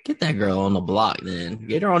 get that girl on the block then.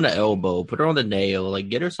 Get her on the elbow. Put her on the nail. Like,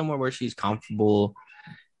 get her somewhere where she's comfortable,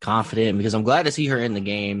 confident, because I'm glad to see her in the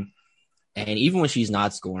game. And even when she's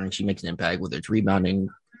not scoring, she makes an impact, whether it's rebounding,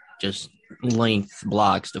 just length,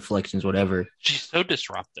 blocks, deflections, whatever. She's so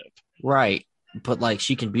disruptive. Right. But, like,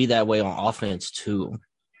 she can be that way on offense, too.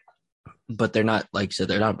 But they're not, like I said,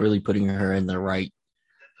 they're not really putting her in the right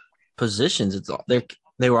positions.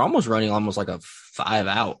 They were almost running almost like a 5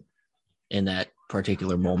 out in that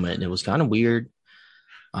particular moment, and it was kind of weird.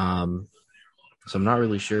 So I'm not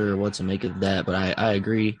really sure what to make of that, but I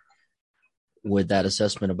agree with that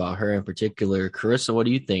assessment about her in particular. Carissa, what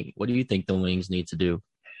do you think? What do you think the Wings need to do?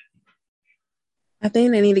 I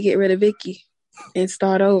think they need to get rid of Vicky and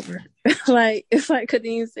start over. It's like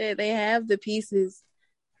Kadeem said, they have the pieces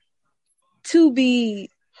to be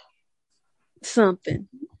something.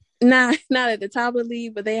 Not at the top of the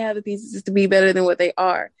league, but they have the pieces to be better than what they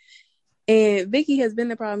are. And Vicky has been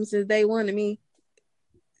the problem since day one to me.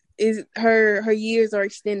 Is her years are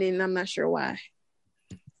extending, and I'm not sure why.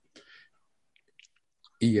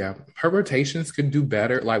 Yeah, her rotations could do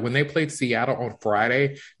better. Like when they played Seattle on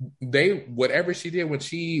Friday, whatever she did when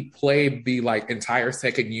she played the like entire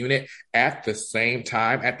second unit at the same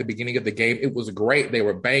time at the beginning of the game, it was great. They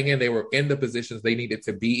were banging, they were in the positions they needed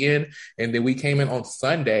to be in. And then we came in on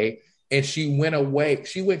Sunday and she went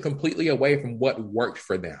completely away from what worked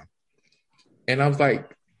for them. And I was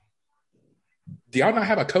like, do y'all not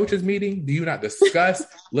have a coaches meeting? Do you not discuss?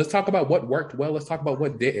 Let's talk about what worked well. Let's talk about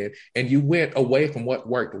what didn't. And you went away from what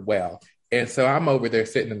worked well. And so I'm over there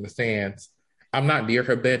sitting in the stands. I'm not near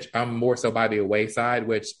her bench. I'm more so by the away side,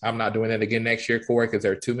 which I'm not doing that again next year, Corey, because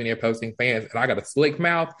there are too many opposing fans. And I got a slick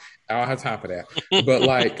mouth. I don't have time for that. But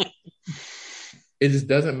like, it just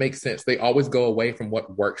doesn't make sense. They always go away from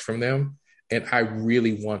what works from them. And I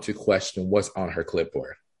really want to question what's on her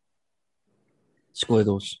clipboard.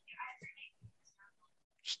 Squiggles.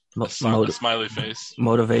 Smiley face.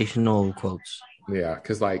 Motivational quotes. Yeah,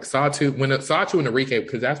 because like Satu and Enrique,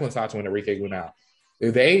 because that's when Satu and Enrique went out.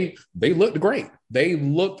 They looked great. They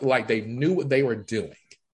looked like they knew what they were doing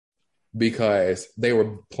because they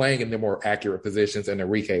were playing in the more accurate positions, and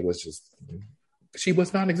Enrique she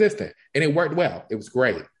was non-existent, and it worked well. It was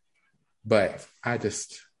great, but I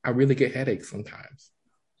really get headaches sometimes.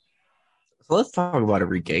 So let's talk about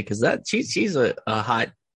Enrique because she's a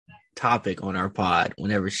hot topic on our pod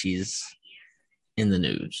whenever she's in the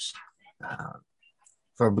news,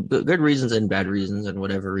 for good reasons and bad reasons and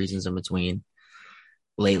whatever reasons in between.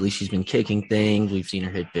 Lately, she's been kicking things. We've seen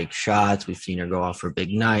her hit big shots. We've seen her go off for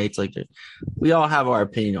big nights. Like, we all have our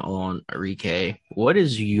opinion on Arike. What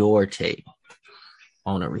is your take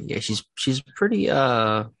on Arike? She's pretty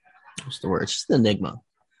what's the word? She's an enigma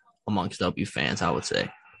amongst W fans, I would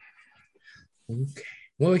say. Okay.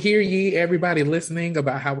 Well, hear ye, everybody listening,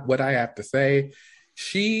 about what I have to say.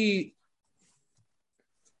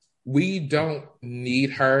 We don't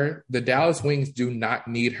need her. The Dallas Wings do not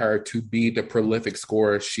need her to be the prolific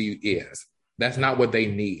scorer she is. That's not what they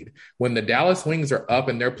need. When the Dallas Wings are up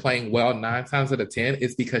and they're playing well 9 times out of 10,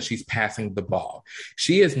 it's because she's passing the ball.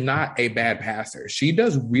 She is not a bad passer. She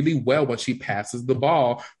does really well when she passes the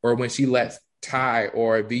ball or when she lets Ty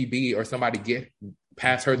or VB or somebody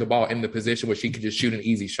pass her the ball in the position where she can just shoot an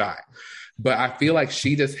easy shot. But I feel like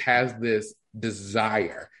she just has this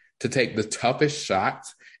desire to take the toughest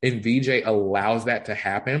shots, and VJ allows that to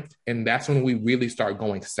happen. And that's when we really start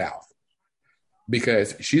going south,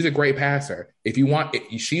 because she's a great passer. If you want,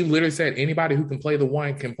 she literally said anybody who can play the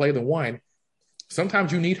one can play the one.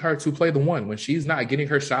 Sometimes you need her to play the one. When she's not getting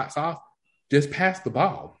her shots off, just pass the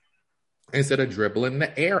ball instead of dribbling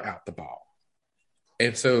the air out the ball.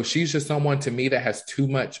 And so she's just someone to me that has too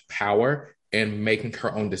much power in making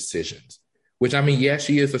her own decisions, which, I mean, yes,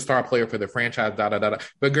 she is the star player for the franchise,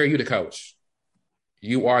 but girl, you the coach.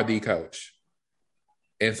 You are the coach.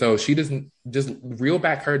 And so she doesn't just reel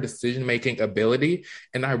back her decision-making ability,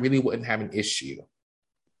 and I really wouldn't have an issue.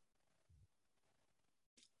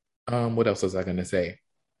 What else was I going to say?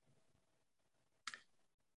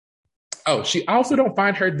 Oh, she also don't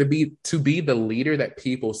find her to be the leader that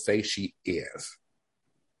people say she is.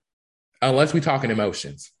 Unless we talk in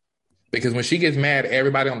emotions. Because when she gets mad,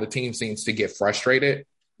 everybody on the team seems to get frustrated,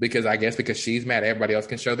 because she's mad, everybody else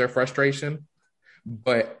can show their frustration.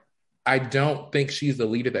 But I don't think she's the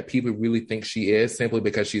leader that people really think she is, simply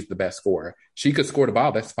because she's the best scorer. She could score the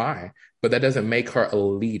ball, that's fine, but that doesn't make her a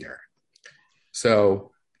leader.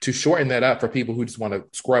 So to shorten that up for people who just want to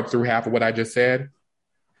scrub through half of what I just said,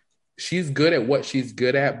 she's good at what she's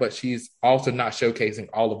good at, but she's also not showcasing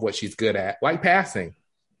all of what she's good at, like passing.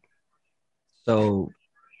 So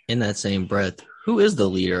in that same breath, who is the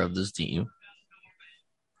leader of this team?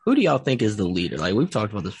 Who do y'all think is the leader? Like, we've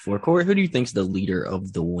talked about this before. Corey, who do you think is the leader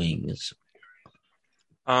of the Wings?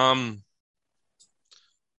 I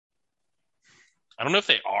don't know if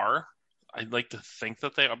they are. I'd like to think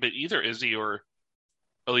that they are, but either Izzy or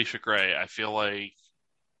Alicia Gray, I feel like,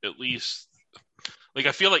 at least, like,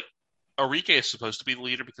 I feel like Arike is supposed to be the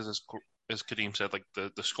leader because, as Kadeem said, like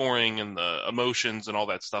the scoring and the emotions and all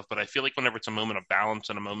that stuff. But I feel like whenever it's a moment of balance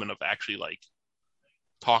and a moment of actually like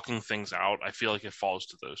talking things out, I feel like it falls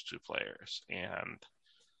to those two players. And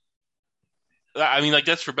I mean, like,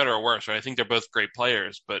 that's for better or worse, right? I think they're both great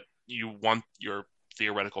players, but you want your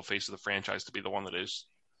theoretical face of the franchise to be the one that is,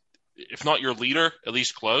 if not your leader, at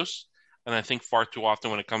least close. And I think far too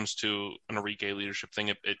often when it comes to an Arike leadership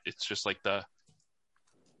thing, it's just like the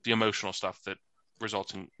emotional stuff that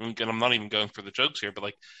results in, and I'm not even going for the jokes here, but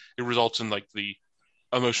like it results in like the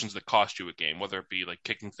emotions that cost you a game, whether it be like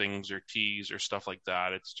kicking things or tees or stuff like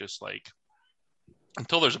that. It's just like,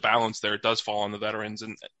 until there's a balance there, it does fall on the veterans.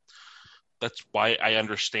 And that's why I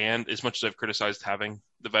understand, as much as I've criticized having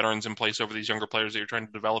the veterans in place over these younger players that you're trying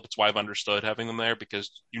to develop, it's why I've understood having them there,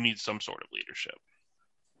 because you need some sort of leadership.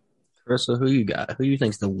 Carissa, who you got? Who do you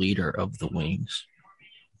think's the leader of the Wings?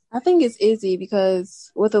 I think it's Izzy,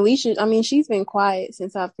 because with Alicia, I mean, she's been quiet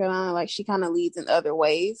since South Carolina. Like, she kind of leads in other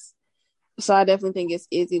ways. So I definitely think it's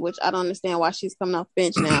Izzy, which I don't understand why she's coming off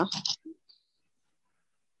bench now.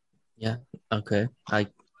 Yeah, okay.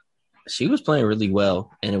 She was playing really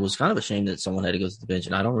well, and it was kind of a shame that someone had to go to the bench,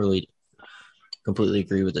 and I don't really completely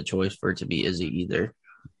agree with the choice for it to be Izzy either.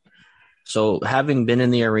 So, having been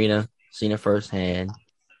in the arena, seen it firsthand,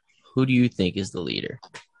 who do you think is the leader?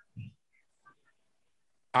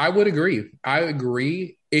 I would agree. I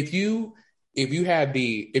agree. If you had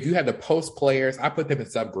the post players, I put them in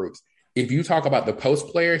subgroups. If you talk about the post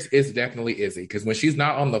players, it's definitely Izzy, because when she's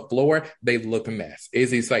not on the floor, they look a mess.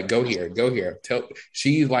 Izzy's like, go here.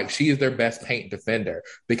 She is their best paint defender,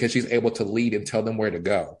 because she's able to lead and tell them where to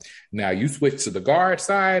go. Now you switch to the guard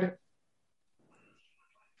side,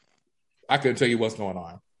 I couldn't tell you what's going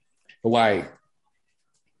on. Like,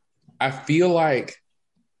 I feel like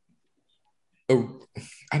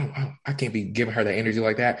I can't be giving her the energy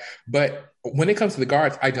like that. But when it comes to the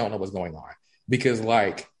guards, I don't know what's going on, because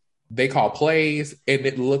like, they call plays and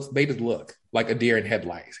they just look. like a deer in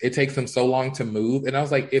headlights. It takes them so long to move. And I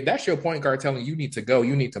was like, if that's your point guard telling you need to go,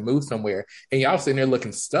 you need to move somewhere, and y'all sitting there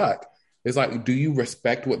looking stuck, it's like, do you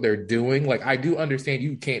respect what they're doing? Like, I do understand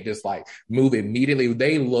you can't just like move immediately.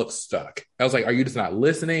 They look stuck. I was like, are you just not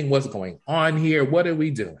listening? What's going on here? What are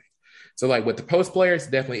we doing? So like with the post players,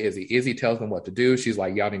 definitely Izzy. Izzy tells them what to do. She's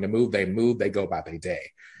like, y'all need to move. They move. They go by their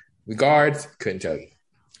day. The guards, couldn't tell you.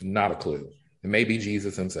 Not a clue. It may be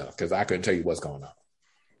Jesus himself, because I couldn't tell you what's going on.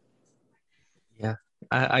 Yeah,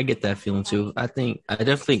 I get that feeling too. I definitely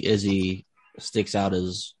think Izzy sticks out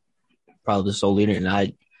as probably the sole leader, and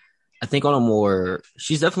I think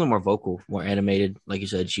she's definitely more vocal, more animated. Like you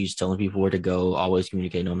said, she's telling people where to go, always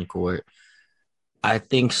communicating on the court. I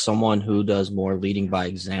think someone who does more leading by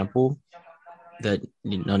example that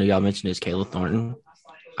none of y'all mentioned is Kayla Thornton.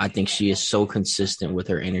 I think she is so consistent with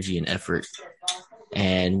her energy and effort.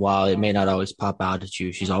 And while it may not always pop out at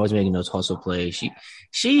you, she's always making those hustle plays.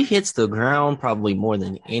 She hits the ground probably more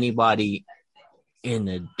than anybody in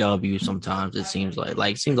the W sometimes, it seems like.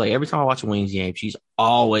 Like, it seems like every time I watch a Wings game, she's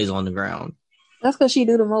always on the ground. That's because she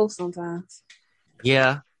do the most sometimes.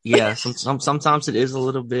 Yeah. Sometimes it is a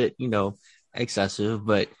little bit, excessive,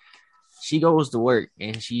 but she goes to work,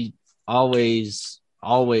 and she always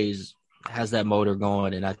has that motor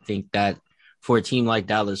going. And I think that for a team like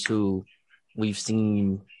Dallas, who we've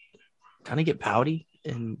seen kind of get pouty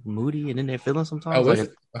and moody and in their feelings sometimes. Oh,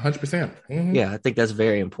 like 100%. Mm-hmm. Yeah, I think that's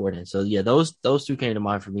very important. So yeah, those two came to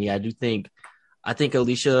mind for me. I think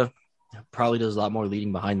Alicia probably does a lot more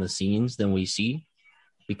leading behind the scenes than we see,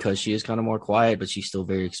 because she is kind of more quiet, but she's still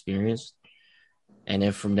very experienced. And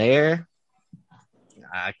then from there,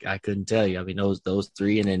 I couldn't tell you. I mean, those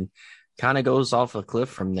three, and then kind of goes off a cliff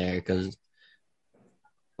from there, because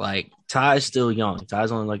like Ty's still young.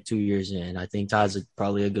 Ty's only like 2 years in. I think Ty's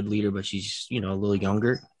probably a good leader, but she's a little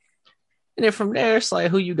younger. And then from there, it's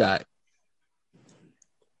like, who you got?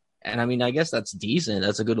 And I mean, I guess that's decent.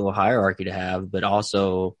 That's a good little hierarchy to have, but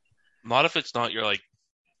also, not if it's not. You're like,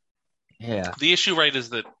 yeah. The issue, right, is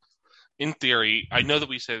that in theory, I know that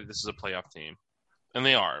we say that this is a playoff team, and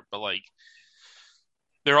they are, but like,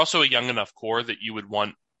 they're also a young enough core that you would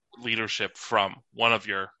want leadership from one of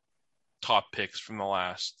your top picks from the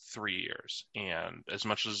last 3 years. And as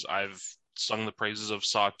much as I've sung the praises of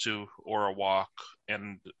Satu or a walk,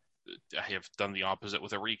 and I have done the opposite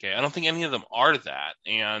with Enrique, I don't think any of them are that.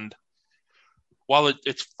 And while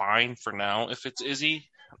it's fine for now if it's Izzy,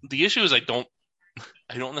 the issue is I don't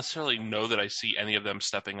necessarily know that I see any of them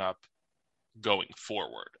stepping up going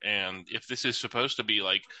forward. And if this is supposed to be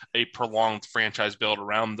like a prolonged franchise build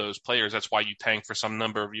around those players, that's why you tank for some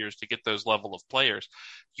number of years to get those level of players.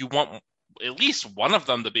 You want at least one of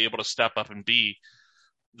them to be able to step up and be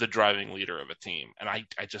the driving leader of a team. And I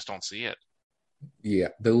just don't see it. Yeah,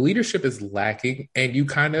 the leadership is lacking. And you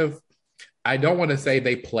kind of, I don't want to say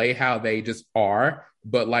they play how they just are,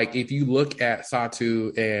 but like if you look at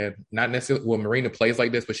Satu, and not necessarily, well, Marina plays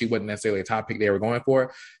like this, but she wasn't necessarily a top pick they were going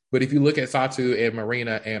for. But if you look at Satu and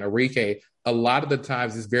Marina and Enrique, a lot of the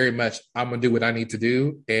times it's very much, I'm going to do what I need to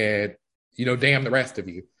do, and, damn the rest of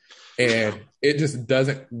you. And it just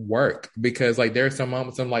doesn't work, because like there's some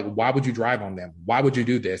moments I'm like, why would you drive on them? Why would you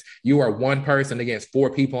do this? You are one person against 4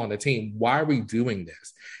 people on the team. Why are we doing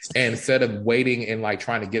this? And instead of waiting and like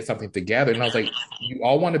trying to get something together. And I was like, you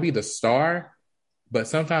all want to be the star, but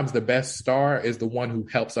sometimes the best star is the one who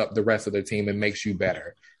helps up the rest of the team and makes you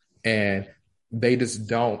better. And they just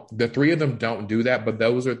don't. The 3 of them don't do that, but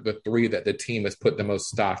those are the 3 that the team has put the most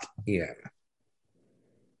stock in.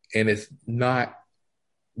 And it's not,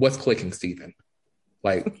 what's clicking, Steven?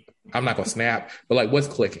 Like, I'm not going to snap, but like, what's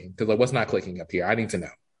clicking? Because like, what's not clicking up here? I need to know.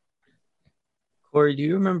 Corey, do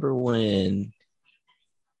you remember when,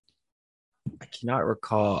 I cannot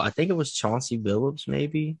recall, I think it was Chauncey Billups,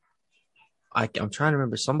 maybe? I'm trying to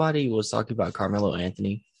remember. Somebody was talking about Carmelo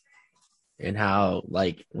Anthony and how,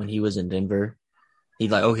 like, when he was in Denver,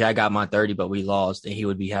 he's like, okay, I got my 30, but we lost, and he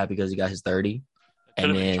would be happy because he got his 30.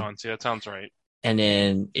 And then Chauncey, that sounds right. And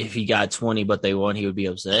then if he got 20 but they won, he would be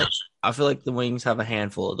upset. I feel like the Wings have a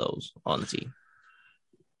handful of those on the team.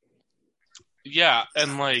 Yeah,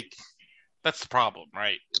 and like, that's the problem,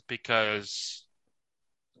 right? Because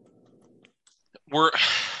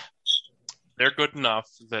they're good enough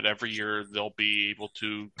that every year they'll be able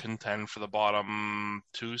to contend for the bottom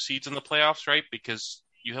 2 seeds in the playoffs, right? Because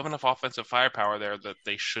you have enough offensive firepower there that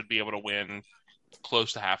they should be able to win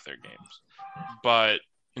close to half their games. But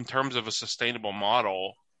in terms of a sustainable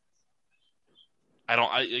model,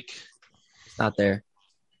 it's not there.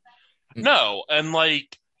 No, and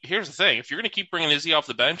like, here's the thing: if you're going to keep bringing Izzy off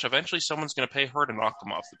the bench, eventually someone's going to pay her to knock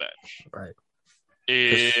him off the bench. Right.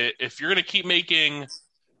 If you're going to keep making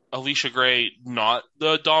Alicia Gray not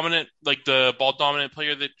the dominant, like the ball dominant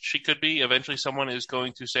player that she could be. Eventually, someone is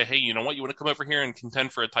going to say, "Hey, you know what? You want to come over here and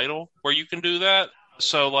contend for a title where you can do that."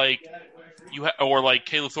 So, like, or like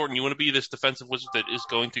Kayla Thornton, you want to be this defensive wizard that is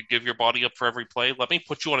going to give your body up for every play. Let me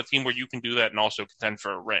put you on a team where you can do that and also contend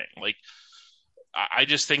for a ring. Like, I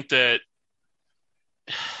just think that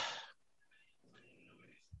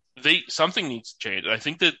something needs to change. I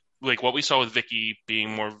think that like what we saw with Vicky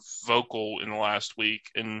being more vocal in the last week,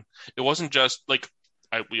 and it wasn't just like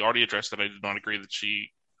we already addressed that I did not agree that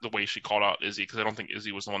the way she called out Izzy, because I don't think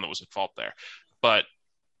Izzy was the one that was at fault there, but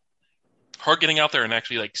her getting out there and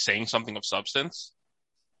actually like saying something of substance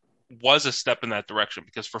was a step in that direction,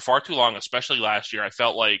 because for far too long, especially last year, I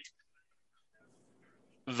felt like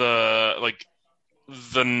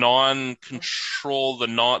the non-control, the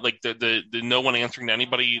no one answering to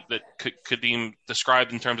anybody that Kadeem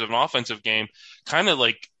described in terms of an offensive game kind of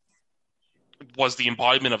like was the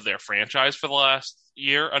embodiment of their franchise for the last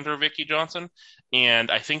year under Vicky Johnson. And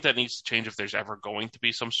I think that needs to change if there's ever going to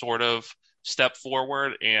be some sort of step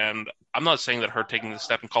forward. And I'm not saying that her taking the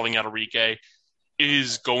step and calling out Enrique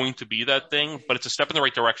is going to be that thing, but it's a step in the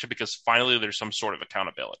right direction because finally there's some sort of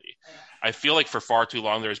accountability. I feel like for far too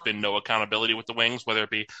long there's been no accountability with the Wings, whether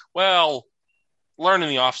it be, well, learn in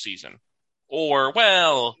the offseason, or,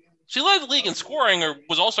 well, she led the league in scoring or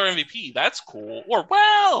was all-star MVP. That's cool. Or,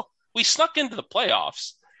 well, we snuck into the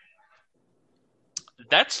playoffs.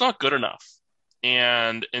 That's not good enough.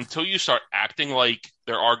 And until you start acting like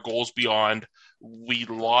there are goals beyond, we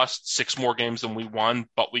lost 6 more games than we won,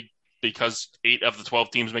 but because 8 of the 12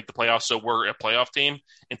 teams make the playoffs, so we're a playoff team.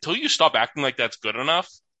 Until you stop acting like that's good enough,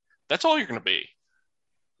 that's all you're going to be.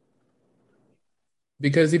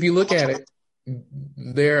 Because if you look at it,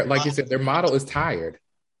 like you said, their model is tired.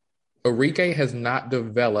 Enrique has not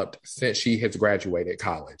developed since she has graduated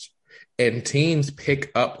college. And teams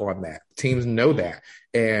pick up on that. Teams know that.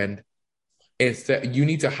 And you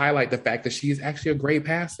need to highlight the fact that she is actually a great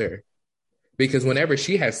passer. Because whenever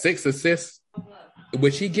she has 6 assists,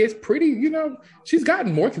 which she gets pretty, she's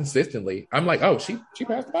gotten more consistently. I'm like, oh, she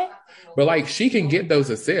passed the ball? But like she can get those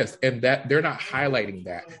assists, and that they're not highlighting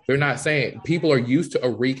that. They're not saying, people are used to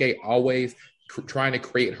Enrique always trying to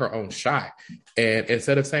create her own shot. And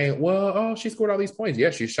instead of saying, well, oh, she scored all these points.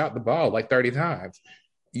 Yeah, she shot the ball like 30 times.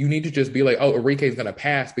 You need to just be like, oh, Enrique's going to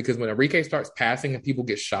pass, because when Enrique starts passing and people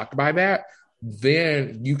get shocked by that,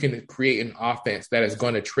 then you can create an offense that is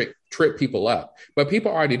going to trip people up. But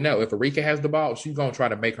people already know if Enrique has the ball, she's going to try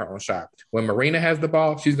to make her own shot. When Marina has the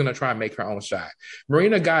ball, she's going to try and make her own shot.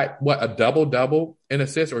 Marina got, a double-double in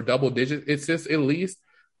assists, or double-digit assists at least.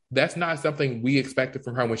 That's not something we expected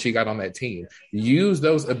from her when she got on that team. Use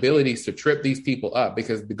those abilities to trip these people up,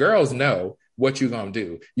 because the girls know what you're going to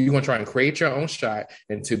do. You're going to try and create your own shot.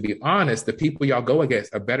 And to be honest, the people y'all go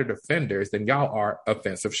against are better defenders than y'all are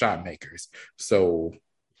offensive shot makers. So,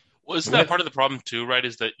 well, isn't that part of the problem too, right?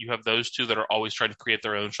 Is that you have those two that are always trying to create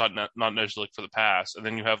their own shot, not necessarily for the pass. And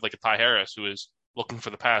then you have like a Ty Harris who is looking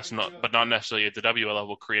for the pass, but not necessarily at the WA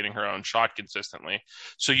level, creating her own shot consistently.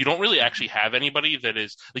 So you don't really actually have anybody that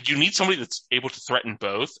is like, you need somebody that's able to threaten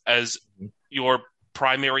both as your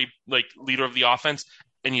primary like leader of the offense.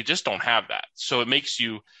 And you just don't have that. So it makes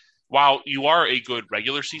you, while you are a good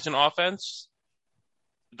regular season offense,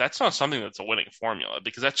 that's not something that's a winning formula,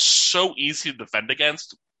 because that's so easy to defend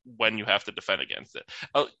against when you have to defend against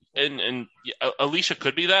it. And Alicia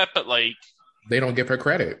could be that, but like, they don't give her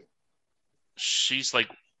credit. She's like,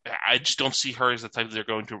 I just don't see her as the type that they're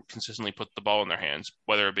going to consistently put the ball in their hands,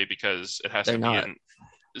 whether it be because it has to be in.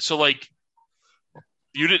 So like,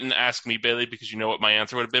 you didn't ask me, Bailey, because you know what my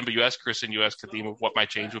answer would have been, but you asked Chris and you asked Kadeem what my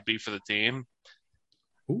change would be for the team.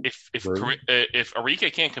 Ooh, if Enrique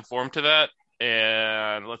can't conform to that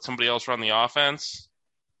and let somebody else run the offense,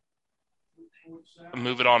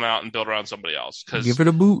 move it on out and build around somebody else. Give it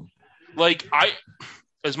a boot. Like,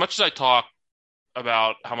 as much as I talk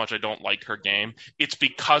about how much I don't like her game, it's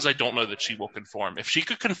because I don't know that she will conform. If she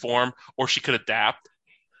could conform or she could adapt,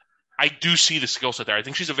 I do see the skill set there. I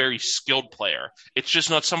think she's a very skilled player. It's just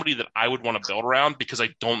not somebody that I would want to build around, because I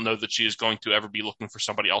don't know that she is going to ever be looking for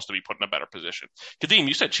somebody else to be put in a better position. Kadeem,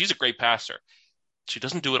 you said she's a great passer. She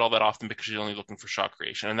doesn't do it all that often because she's only looking for shot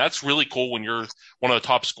creation. And that's really cool when you're one of the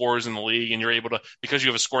top scorers in the league and you're able to, because you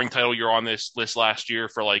have a scoring title, you're on this list last year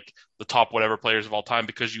for like the top whatever players of all time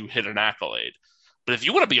because you hit an accolade. But if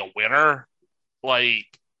you want to be a winner, like,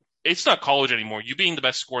 it's not college anymore. You being the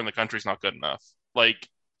best scorer in the country is not good enough. Like,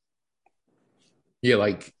 yeah,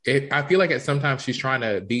 like I feel like sometimes she's trying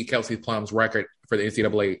to beat Kelsey Plum's record for the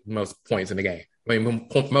NCAA most points in the game. I mean,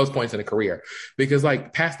 most points in a career, because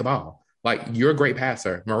like, pass the ball. Like, you're a great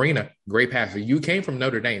passer. Marina, great passer. You came from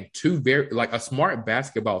Notre Dame, a smart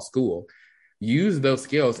basketball school. Use those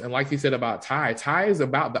skills. And like you said about Ty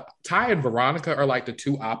and Veronica are like the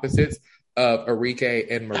two opposites of Arike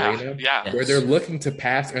and Marina, where they're looking to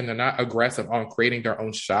pass and they're not aggressive on creating their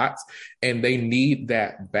own shots, and they need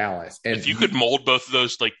that balance. And if you could mold both of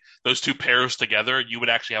those, like those two pairs together, you would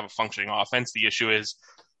actually have a functioning offense. The issue is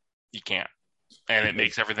you can't, and it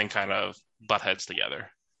makes everything kind of butt heads together.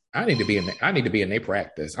 I need to be in their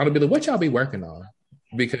practice. I'm gonna be like, what y'all be working on?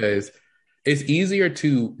 Because it's easier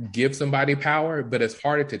to give somebody power, but it's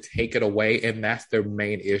harder to take it away, and that's their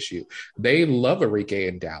main issue. They love Arike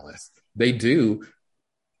in Dallas. They do,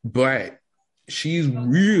 but she's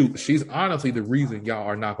honestly the reason y'all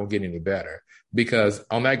are not going to get any better, because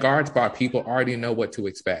on that guard spot, people already know what to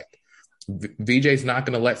expect. VJ's not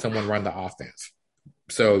going to let someone run the offense.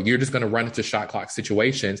 So you're just going to run into shot clock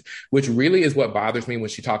situations, which really is what bothers me when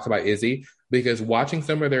she talks about Izzy, because watching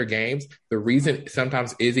some of their games, the reason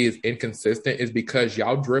sometimes Izzy is inconsistent is because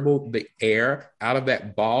y'all dribble the air out of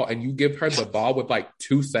that ball and you give her the ball with like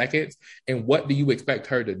 2 seconds. And what do you expect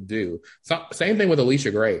her to do? Same thing with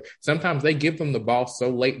Alicia Gray. Sometimes they give them the ball so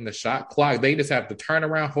late in the shot clock, they just have to turn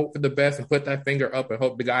around, hope for the best, and put that finger up and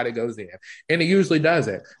hope the guy that goes in. And it usually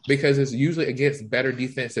doesn't, because it's usually against better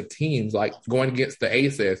defensive teams, like going against the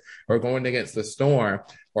Aces or going against the Storm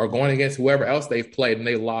or going against whoever else they've played and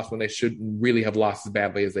they lost when they shouldn't really have lost as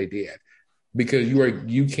badly as they did. Because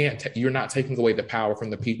you're not taking away the power from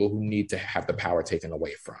the people who need to have the power taken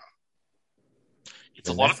away from. It's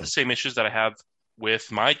a lot of the same issues that I have with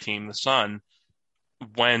my team, the Sun,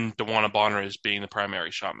 when DeWanna Bonner is being the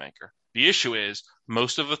primary shot maker. The issue is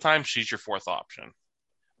most of the time she's your fourth option.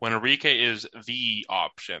 When Arike is the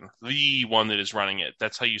option, the one that is running it,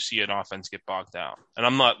 that's how you see an offense get bogged down. And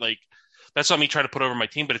I'm not like, that's not me trying to put over my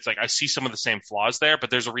team, but it's like I see some of the same flaws there. But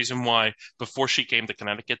there's a reason why before she came to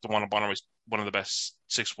Connecticut, DeWanna Bonner was one of the best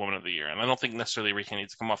sixth women of the year. And I don't think necessarily Arike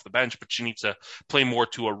needs to come off the bench, but she needs to play more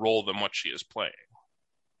to a role than what she is playing.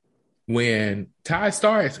 When Ty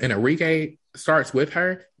starts and Arike starts with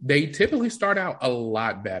her, they typically start out a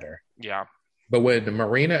lot better. Yeah. But when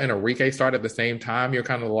Marina and Arike start at the same time, you're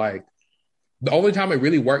kind of like, the only time it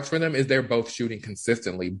really works for them is they're both shooting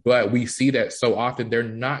consistently. But we see that so often they're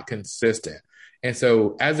not consistent. And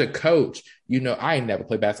so as a coach, I ain't never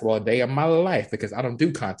played basketball a day of my life because I don't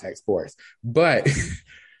do contact sports. But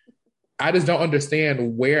I just don't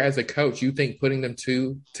understand where, as a coach, you think putting them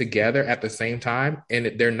two together at the same time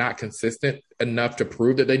and they're not consistent enough to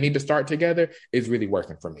prove that they need to start together is really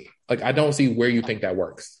working for me. Like, I don't see where you think that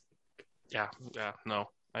works. Yeah, no,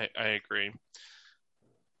 I agree.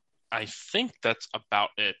 I think that's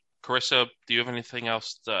about it. Carissa, do you have anything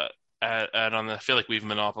else to add on that? I feel like we've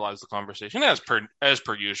monopolized the conversation. As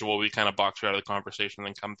per usual, we kind of box you out of the conversation and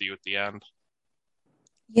then come to you at the end.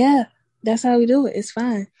 Yeah, that's how we do it. It's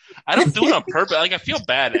fine. I don't do it on purpose. Like, I feel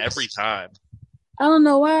bad every time. I don't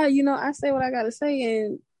know why. I say what I got to say,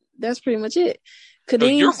 and that's pretty much it.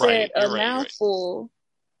 Kadeem said a mouthful,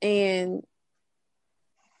 and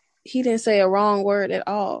he didn't say a wrong word at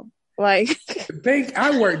all. Like,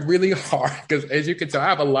 I worked really hard because, as you can tell, I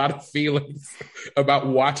have a lot of feelings about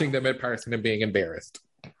watching them in person and being embarrassed.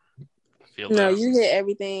 No, you hit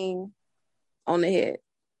everything on the head.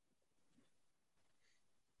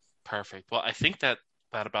 Perfect. Well, I think that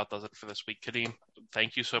about does it for this week. Kadeem,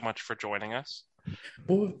 thank you so much for joining us.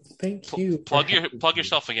 Well, thank you. Plug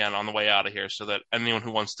yourself again on the way out of here so that anyone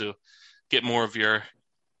who wants to get more of your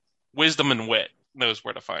wisdom and wit knows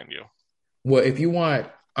where to find you. Well, if you want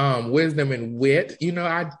wisdom and wit,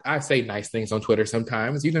 I say nice things on Twitter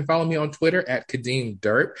sometimes. You can follow me on Twitter at Kadeem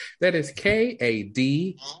Derp. That is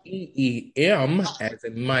Kadeem, as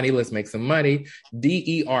in money. Let's make some money.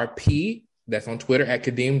 DERP. That's on Twitter at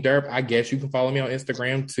Kadeem Derp. I guess you can follow me on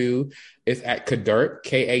Instagram too. It's at Kaderp,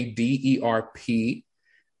 KADERP.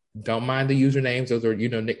 Don't mind the usernames. Those are,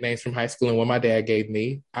 nicknames from high school and what my dad gave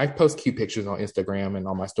me. I post cute pictures on Instagram and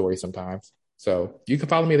on my stories sometimes. So you can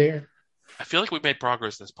follow me there. I feel like we made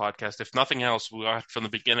progress this podcast. If nothing else, we got from the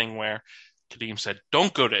beginning where Kadeem said,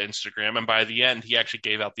 don't go to Instagram. And by the end, he actually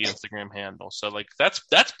gave out the Instagram handle. So, like, that's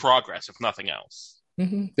progress, if nothing else.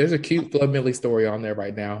 Mm-hmm. There's a cute Flo Milli story on there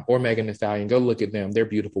right now, or Megan Thee Stallion. Go look at them. They're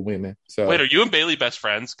beautiful women. So, wait, are you and Bailey best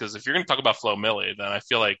friends? Because if you're going to talk about Flo Milli, then I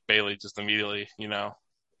feel like Bailey just immediately,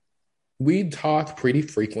 We talk pretty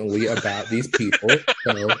frequently about these people.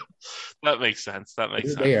 So that makes sense.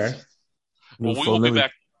 There. Well, we will be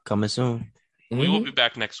back. Coming soon. We will be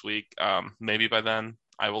back next week. Maybe by then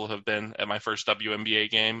I will have been at my first WNBA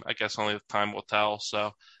game. I guess only the time will tell.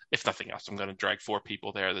 So if nothing else, I'm going to drag 4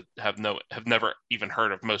 people there that have never even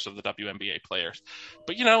heard of most of the WNBA players.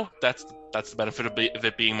 But that's the benefit of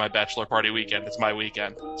it being my bachelor party weekend. It's my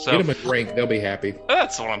weekend. So get them a drink; they'll be happy.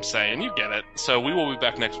 That's what I'm saying. You get it. So we will be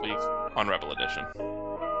back next week on Rebel Edition.